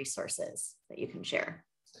evaluation resources that you can share?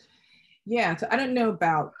 Yeah, so I don't know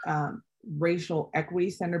about racial equity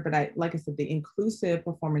centered, but like I said, the inclusive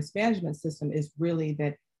performance management system is really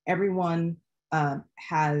that everyone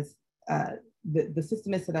has the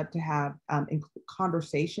system is set up to have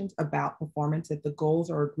conversations about performance, that the goals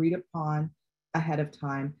are agreed upon ahead of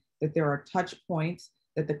time, that there are touch points,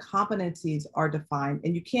 that the competencies are defined,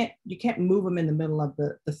 and you can't move them in the middle of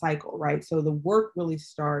the cycle, right? So the work really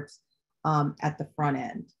starts at the front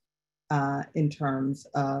end in terms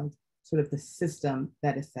of sort of the system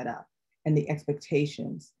that is set up and the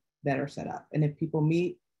expectations that are set up. And if people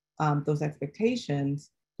meet those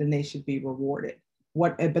expectations, then they should be rewarded.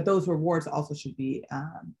 But those rewards also should be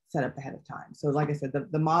set up ahead of time. So like I said,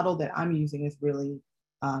 the model that I'm using is really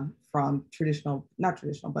from not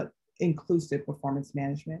traditional, but inclusive performance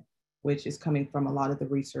management, which is coming from a lot of the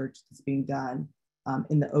research that's being done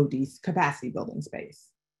in the OD capacity building space.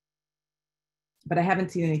 But I haven't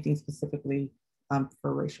seen anything specifically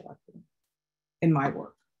for racial equity in my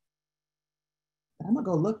work. I'm gonna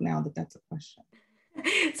go look now that that's a question.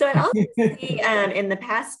 So I also see in the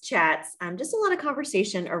past chats, just a lot of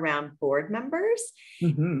conversation around board members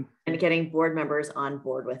and getting board members on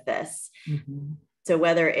board with this. So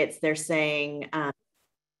whether it's they're saying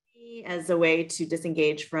as a way to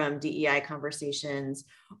disengage from DEI conversations,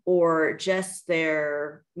 or just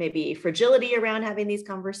their maybe fragility around having these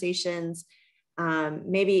conversations.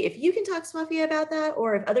 Maybe if you can talk, Swafia, about that,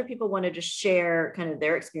 or if other people want to just share kind of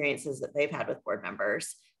their experiences that they've had with board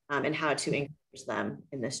members and how to encourage them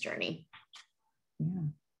in this journey.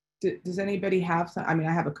 Yeah. Does anybody have some?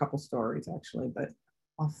 I have a couple stories actually, but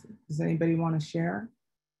also, does anybody want to share?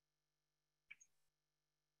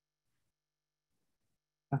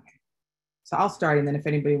 Okay. So I'll start, and then if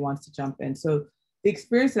anybody wants to jump in. So the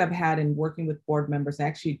experience that I've had in working with board members, I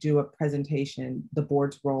actually do a presentation, the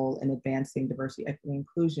board's role in advancing diversity, equity,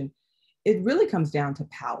 inclusion. It really comes down to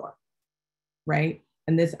power, right?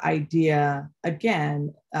 And this idea,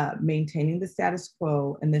 again, maintaining the status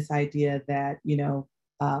quo, and this idea that,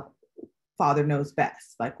 Father knows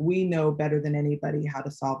best. Like, we know better than anybody how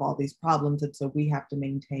to solve all these problems. And so we have to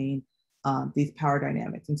maintain these power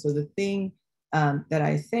dynamics. And so the thing that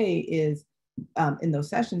I say is, in those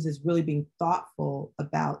sessions, is really being thoughtful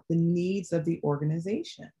about the needs of the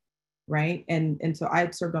organization, right? And so I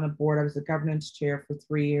had served on a board. I was the governance chair for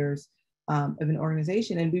 3 years of an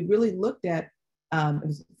organization, and we really looked at it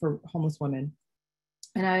was for homeless women,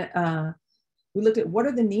 and we looked at what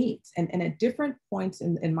are the needs, and at different points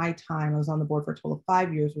in my time, I was on the board for a total of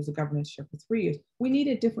 5 years, was a governance chair for 3 years. We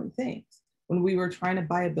needed different things. When we were trying to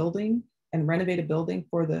buy a building and renovate a building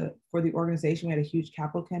for the organization, we had a huge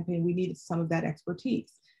capital campaign. We needed some of that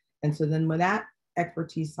expertise. And so then when that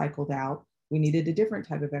expertise cycled out, we needed a different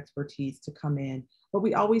type of expertise to come in, but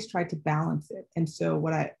we always tried to balance it. And so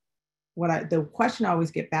the question I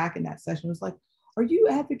always get back in that session was like, are you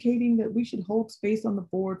advocating that we should hold space on the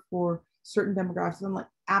board for certain demographics? And I'm like,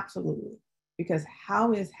 absolutely. Because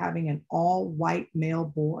how is having an all white male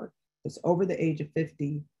board that's over the age of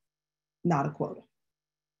 50 not a quota?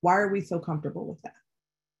 Why are we so comfortable with that,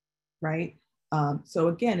 right? So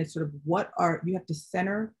again, it's sort of you have to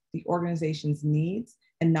center the organization's needs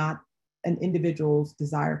and not an individual's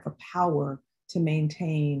desire for power to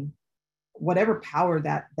maintain whatever power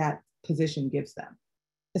that position gives them,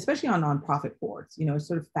 especially on nonprofit boards. You know, it's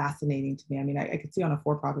sort of fascinating to me. I mean, I could see on a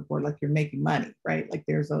for-profit board, like you're making money, right? Like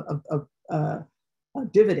there's a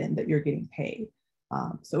dividend that you're getting paid.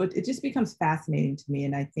 So it just becomes fascinating to me.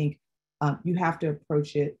 And I think you have to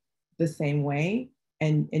approach it the same way,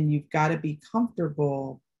 and you've got to be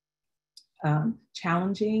comfortable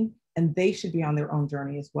challenging, and they should be on their own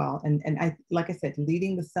journey as well. And I, like I said,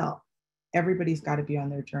 leading the self, everybody's got to be on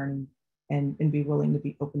their journey and be willing to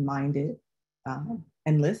be open-minded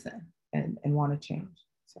and listen and want to change.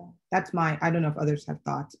 So that's I don't know if others have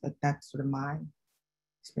thoughts, but that's sort of my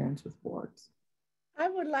experience with boards. I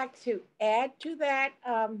would like to add to that.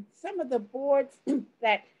 Some of the boards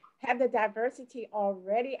that have the diversity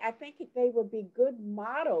already, I think they would be good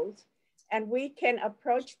models, and we can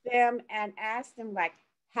approach them and ask them, like,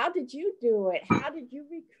 how did you do it? How did you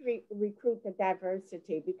recruit the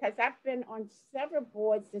diversity? Because I've been on several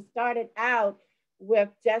boards that started out with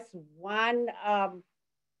just one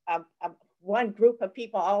group of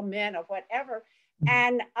people, all men or whatever.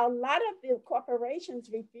 And a lot of the corporations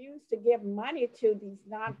refuse to give money to these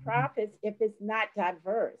nonprofits if it's not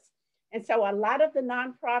diverse. And so a lot of the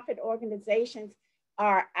nonprofit organizations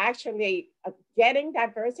are actually getting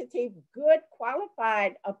diversity, good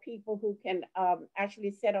qualified people who can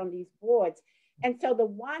actually sit on these boards. And so the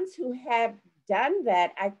ones who have done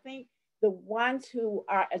that, I think the ones who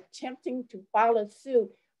are attempting to follow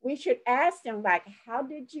suit, we should ask them, like, how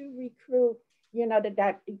did you recruit, you know,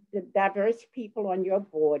 the diverse people on your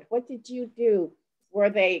board? What did you do? Were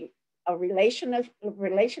they a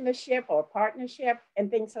relationship or partnership and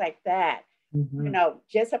things like that? Mm-hmm. You know,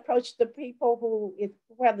 just approach the people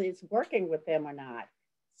whether it's working with them or not.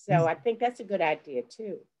 So mm-hmm. I think that's a good idea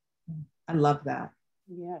too. I love that.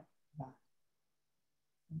 Yeah.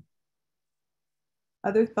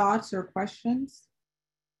 Other thoughts or questions?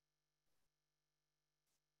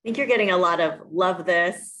 I think you're getting a lot of love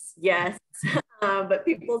this, yes, but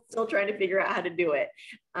people still trying to figure out how to do it.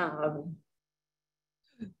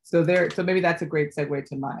 So maybe that's a great segue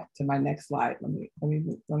to my next slide. Let me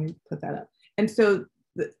put that up. And so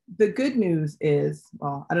the good news is,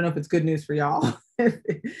 well, I don't know if it's good news for y'all.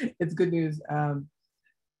 It's good news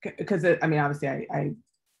because I mean, obviously,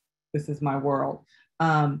 this is my world.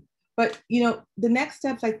 But you know, the next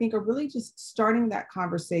steps I think are really just starting that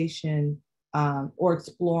conversation or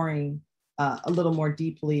exploring a little more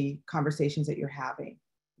deeply conversations that you're having,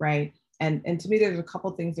 right? And to me, there's a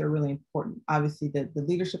couple of things that are really important. Obviously, the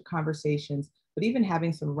leadership conversations, but even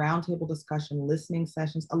having some roundtable discussion, listening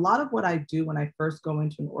sessions. A lot of what I do when I first go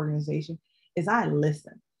into an organization is I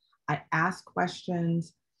listen. I ask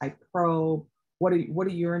questions, I probe. What are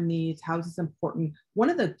your needs? How is this important? One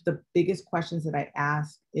of the biggest questions that I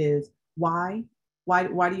ask is why?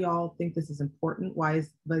 Why do you all think this is important? Why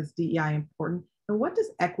is DEI important? And what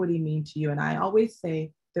does equity mean to you? And I always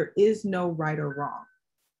say there is no right or wrong.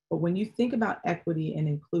 But when you think about equity and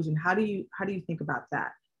inclusion, how do you think about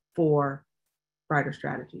that for Brighter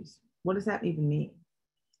Strategies? What does that even mean?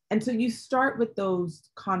 And so you start with those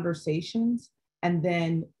conversations, and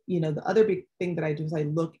then, you know, the other big thing that I do is I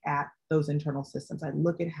look at those internal systems. I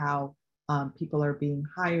look at how people are being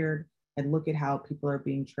hired, and look at how people are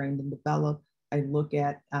being trained and developed. I look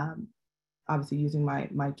at, obviously using my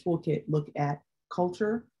toolkit, look at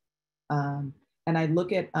culture. And I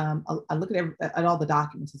look at all the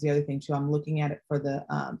documents is the other thing too. I'm looking at it for the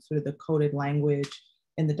sort of the coded language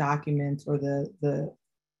in the documents, or the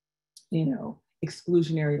you know,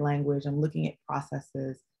 exclusionary language. I'm looking at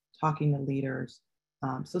processes, talking to leaders.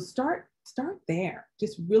 So start there.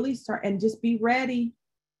 Just really start, and just be ready.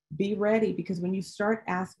 Be ready, because when you start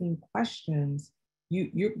asking questions,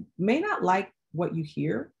 you may not like what you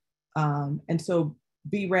hear, and so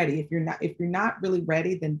be ready. If you're not really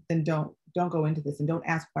ready, then don't go into this, and don't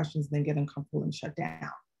ask questions and then get uncomfortable and shut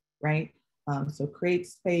down, right? So create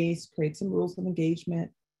space, create some rules of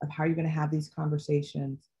engagement of how you're going to have these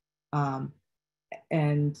conversations, and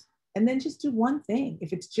then just do one thing.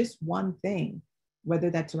 If it's just one thing, whether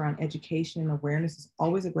that's around education and awareness, is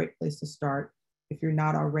always a great place to start if you're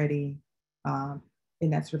not already in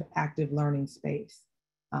that sort of active learning space.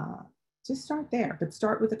 Just start there, but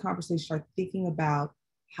start with a conversation, start thinking about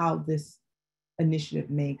how this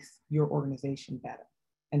initiative makes your organization better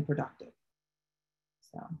and productive.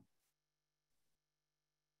 So,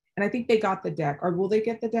 and I think they got the deck, or will they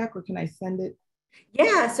get the deck, or can I send it?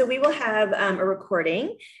 Yeah, so we will have a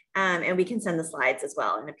recording, and we can send the slides as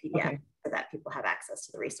well in a PDF, okay, so that people have access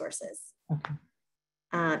to the resources. Okay.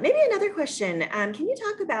 Maybe another question. Can you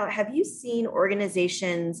talk about, have you seen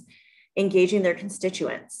organizations engaging their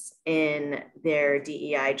constituents in their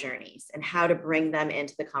DEI journeys and how to bring them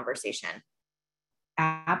into the conversation?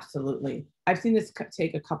 Absolutely. I've seen this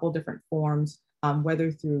take a couple different forms,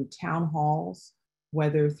 whether through town halls,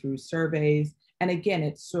 whether through surveys. And again,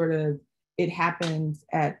 it happens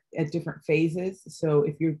at different phases. So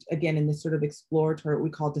if you're, again, in this sort of exploratory, what we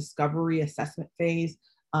call discovery assessment phase,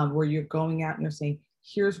 where you're going out and you're saying,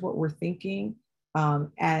 here's what we're thinking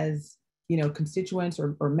as, constituents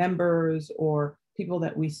or members or people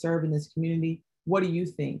that we serve in this community. What do you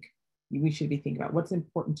think we should be thinking about? What's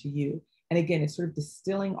important to you? And again, it's sort of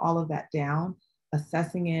distilling all of that down,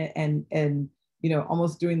 assessing it, and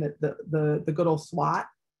almost doing the good old SWOT.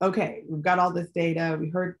 Okay, we've got all this data. We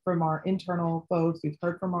heard from our internal folks. We've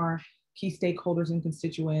heard from our key stakeholders and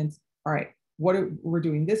constituents. All right, we're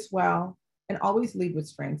doing this well, and always lead with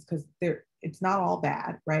strengths, because it's not all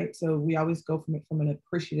bad, right? So we always go from it from an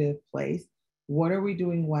appreciative place. What are we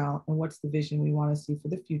doing well, and what's the vision we want to see for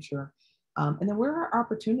the future? And then where are our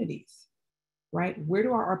opportunities, right? Where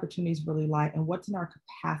do our opportunities really lie, and what's in our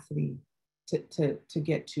capacity to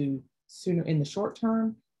get to sooner in the short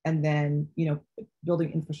term, and then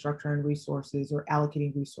building infrastructure and resources or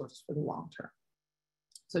allocating resources for the long term.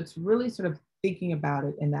 So it's really sort of thinking about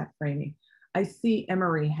it in that framing. I see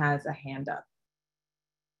Emery has a hand up.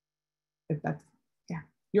 If that's, yeah,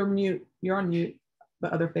 you're on mute,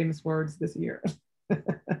 the other famous words this year.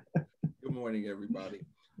 Good morning, everybody.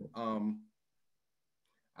 I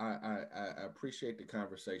appreciate the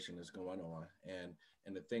conversation that's going on. And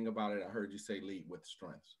the thing about it, I heard you say lead with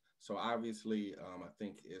strengths. So obviously, I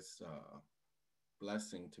think it's a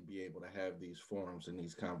blessing to be able to have these forums and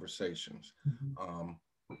these conversations.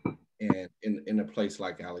 And in a place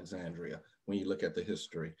like Alexandria, when you look at the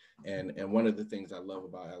history. And one of the things I love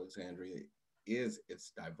about Alexandria is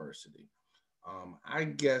its diversity. I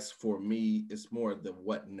guess for me, it's more the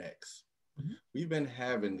what next. We've been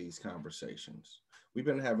having these conversations. We've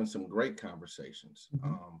been having some great conversations.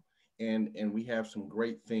 And we have some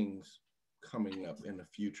great things coming up in the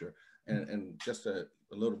future. And just a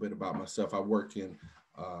little bit about myself, I work in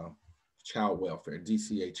child welfare,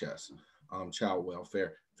 DCHS, child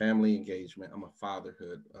welfare, family engagement. I'm a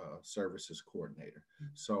fatherhood services coordinator.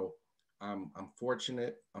 So I'm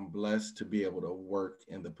fortunate, I'm blessed to be able to work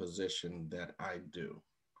in the position that I do.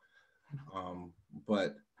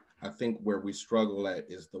 But I think where we struggle at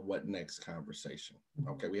is the what next conversation.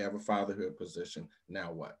 Okay, we have a fatherhood position,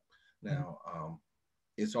 now what? Now,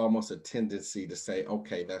 it's almost a tendency to say,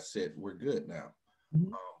 okay, that's it, we're good now.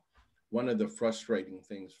 One of the frustrating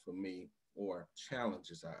things for me, or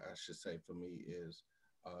challenges I should say for me, is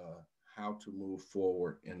how to move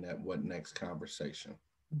forward in that what next conversation.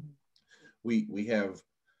 We have,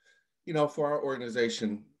 for our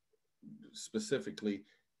organization specifically,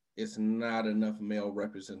 it's not enough male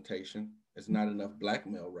representation. It's not enough Black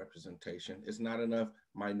male representation. It's not enough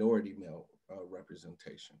minority male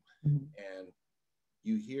representation. And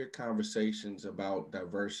you hear conversations about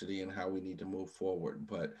diversity and how we need to move forward,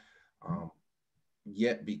 but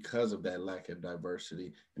yet because of that lack of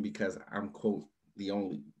diversity, and because I'm, quote, the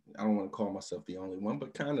only, I don't want to call myself the only one,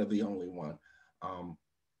 but kind of the only one,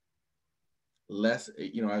 less,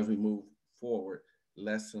 as we move forward,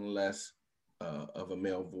 less and less of a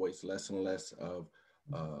male voice, less and less of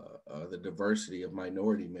the diversity of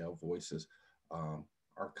minority male voices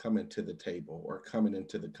are coming to the table or coming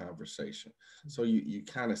into the conversation. So you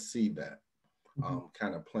kind of see that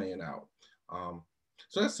kind of playing out.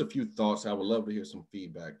 So that's a few thoughts. I would love to hear some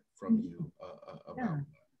feedback from you about that.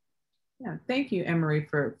 Yeah, thank you, Emery,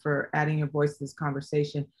 for adding your voice to this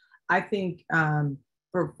conversation. I think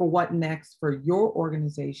for what next for your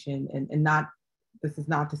organization, and not, this is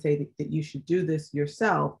not to say that you should do this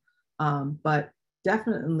yourself, but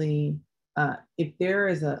definitely if there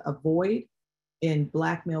is a void in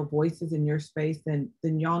Black male voices in your space, then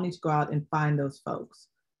y'all need to go out and find those folks,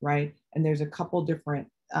 right? And there's a couple different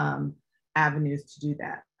avenues to do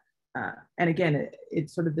that. And again,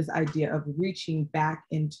 it's sort of this idea of reaching back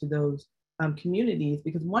into those communities,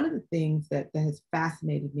 because one of the things that has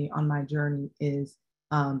fascinated me on my journey is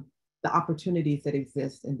the opportunities that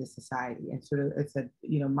exist in this society. And sort of, it's a,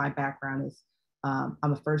 my background is, I'm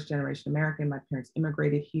a first generation American. My parents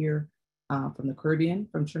immigrated here from the Caribbean,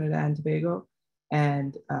 from Trinidad and Tobago.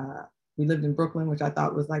 And we lived in Brooklyn, which I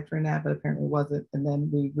thought was like Trinidad, but apparently wasn't. And then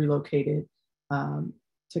we relocated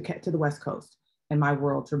to the West Coast, and my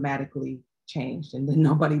world dramatically changed. And then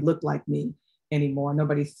nobody looked like me anymore.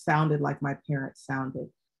 Nobody sounded like my parents sounded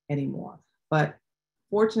anymore. But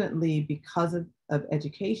fortunately, because of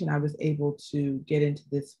education, I was able to get into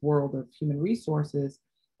this world of human resources.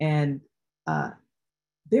 And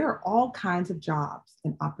there are all kinds of jobs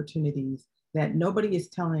and opportunities that nobody is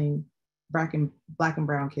telling black and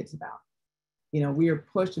brown kids about. You know, we are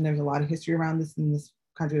pushed, and there's a lot of history around this in this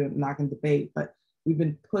country. I'm not going to debate, but we've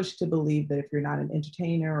been pushed to believe that if you're not an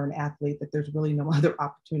entertainer or an athlete, that there's really no other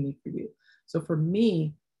opportunity for you. So for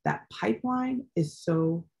me, that pipeline is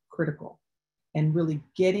so critical, and really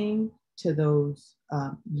getting to those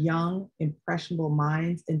young, impressionable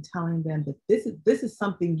minds and telling them that this is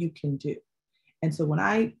something you can do. And so when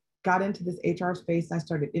I got into this HR space, I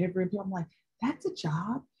started interviewing people. I'm like, that's a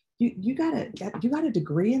job. You got a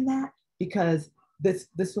degree in that, because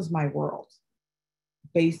this was my world,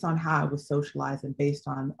 based on how I was socialized and based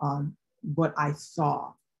on what I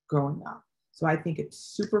saw growing up. So I think it's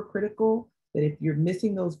super critical that if you're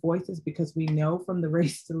missing those voices, because we know from the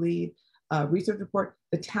Race to Lead research report,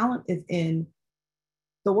 the talent is in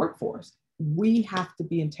the workforce. We have to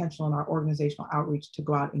be intentional in our organizational outreach to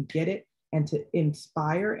go out and get it, and to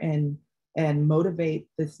inspire and motivate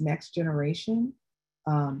this next generation,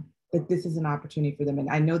 that this is an opportunity for them. And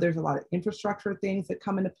I know there's a lot of infrastructure things that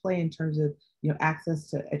come into play in terms of, you know, access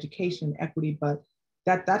to education, equity, but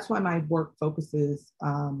that's why my work focuses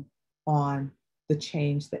on the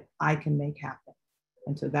change that I can make happen.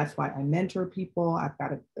 And so that's why I mentor people. I've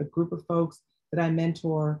got a group of folks that I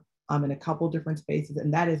mentor in a couple different spaces,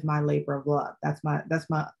 and that is my labor of love. That's my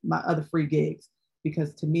other free gigs,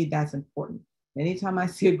 because to me that's important. Anytime I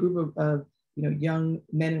see a group of you know, young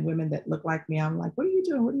men and women that look like me, I'm like, what are you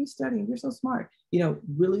doing? What are you studying? You're so smart. You know,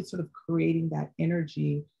 really sort of creating that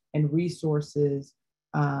energy and resources.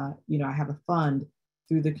 You know, I have a fund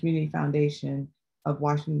through the Community Foundation of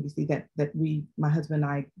Washington, D.C. that my husband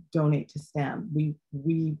and I donate to STEM.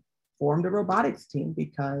 We formed a robotics team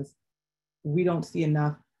because we don't see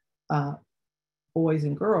enough boys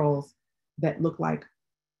and girls that look like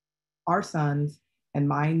our sons and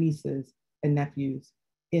my nieces and nephews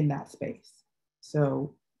in that space.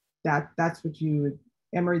 So that's what you would,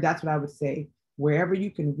 Emery, that's what I would say. Wherever you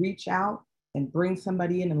can reach out and bring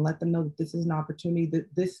somebody in and let them know that this is an opportunity,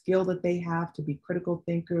 that this skill that they have to be critical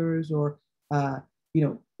thinkers or you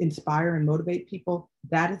know, inspire and motivate people,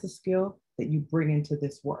 that is a skill that you bring into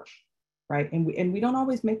this work, right? And we don't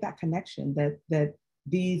always make that connection that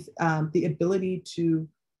these the ability to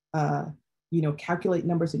you know, calculate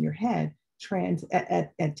numbers in your head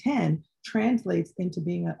at 10 translates into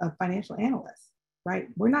being a financial analyst, right?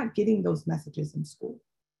 We're not getting those messages in school.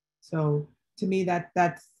 So to me,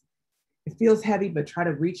 that's it feels heavy, but try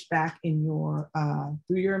to reach back in your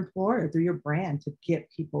through your employer, through your brand, to get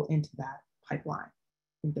people into that pipeline.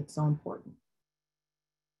 I think that's so important.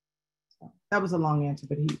 So that was a long answer,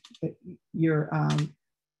 but your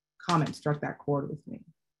comment struck that chord with me.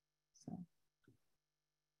 So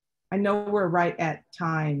I know we're right at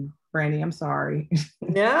time, Brandy. I'm sorry.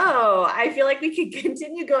 No, I feel like we could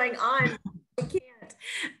continue going on. We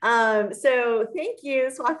can't. So thank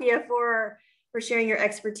you, Swafia, for sharing your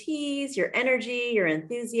expertise, your energy, your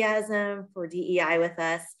enthusiasm for DEI with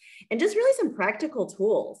us, and just really some practical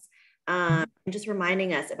tools. And just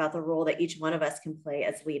reminding us about the role that each one of us can play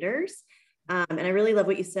as leaders. And I really love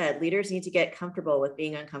what you said. Leaders need to get comfortable with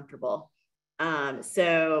being uncomfortable.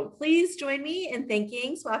 So please join me in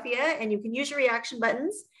thanking Swafia, and you can use your reaction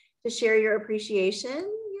buttons to share your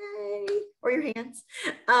appreciation, yay, or your hands.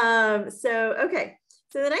 Okay,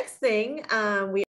 so the next thing we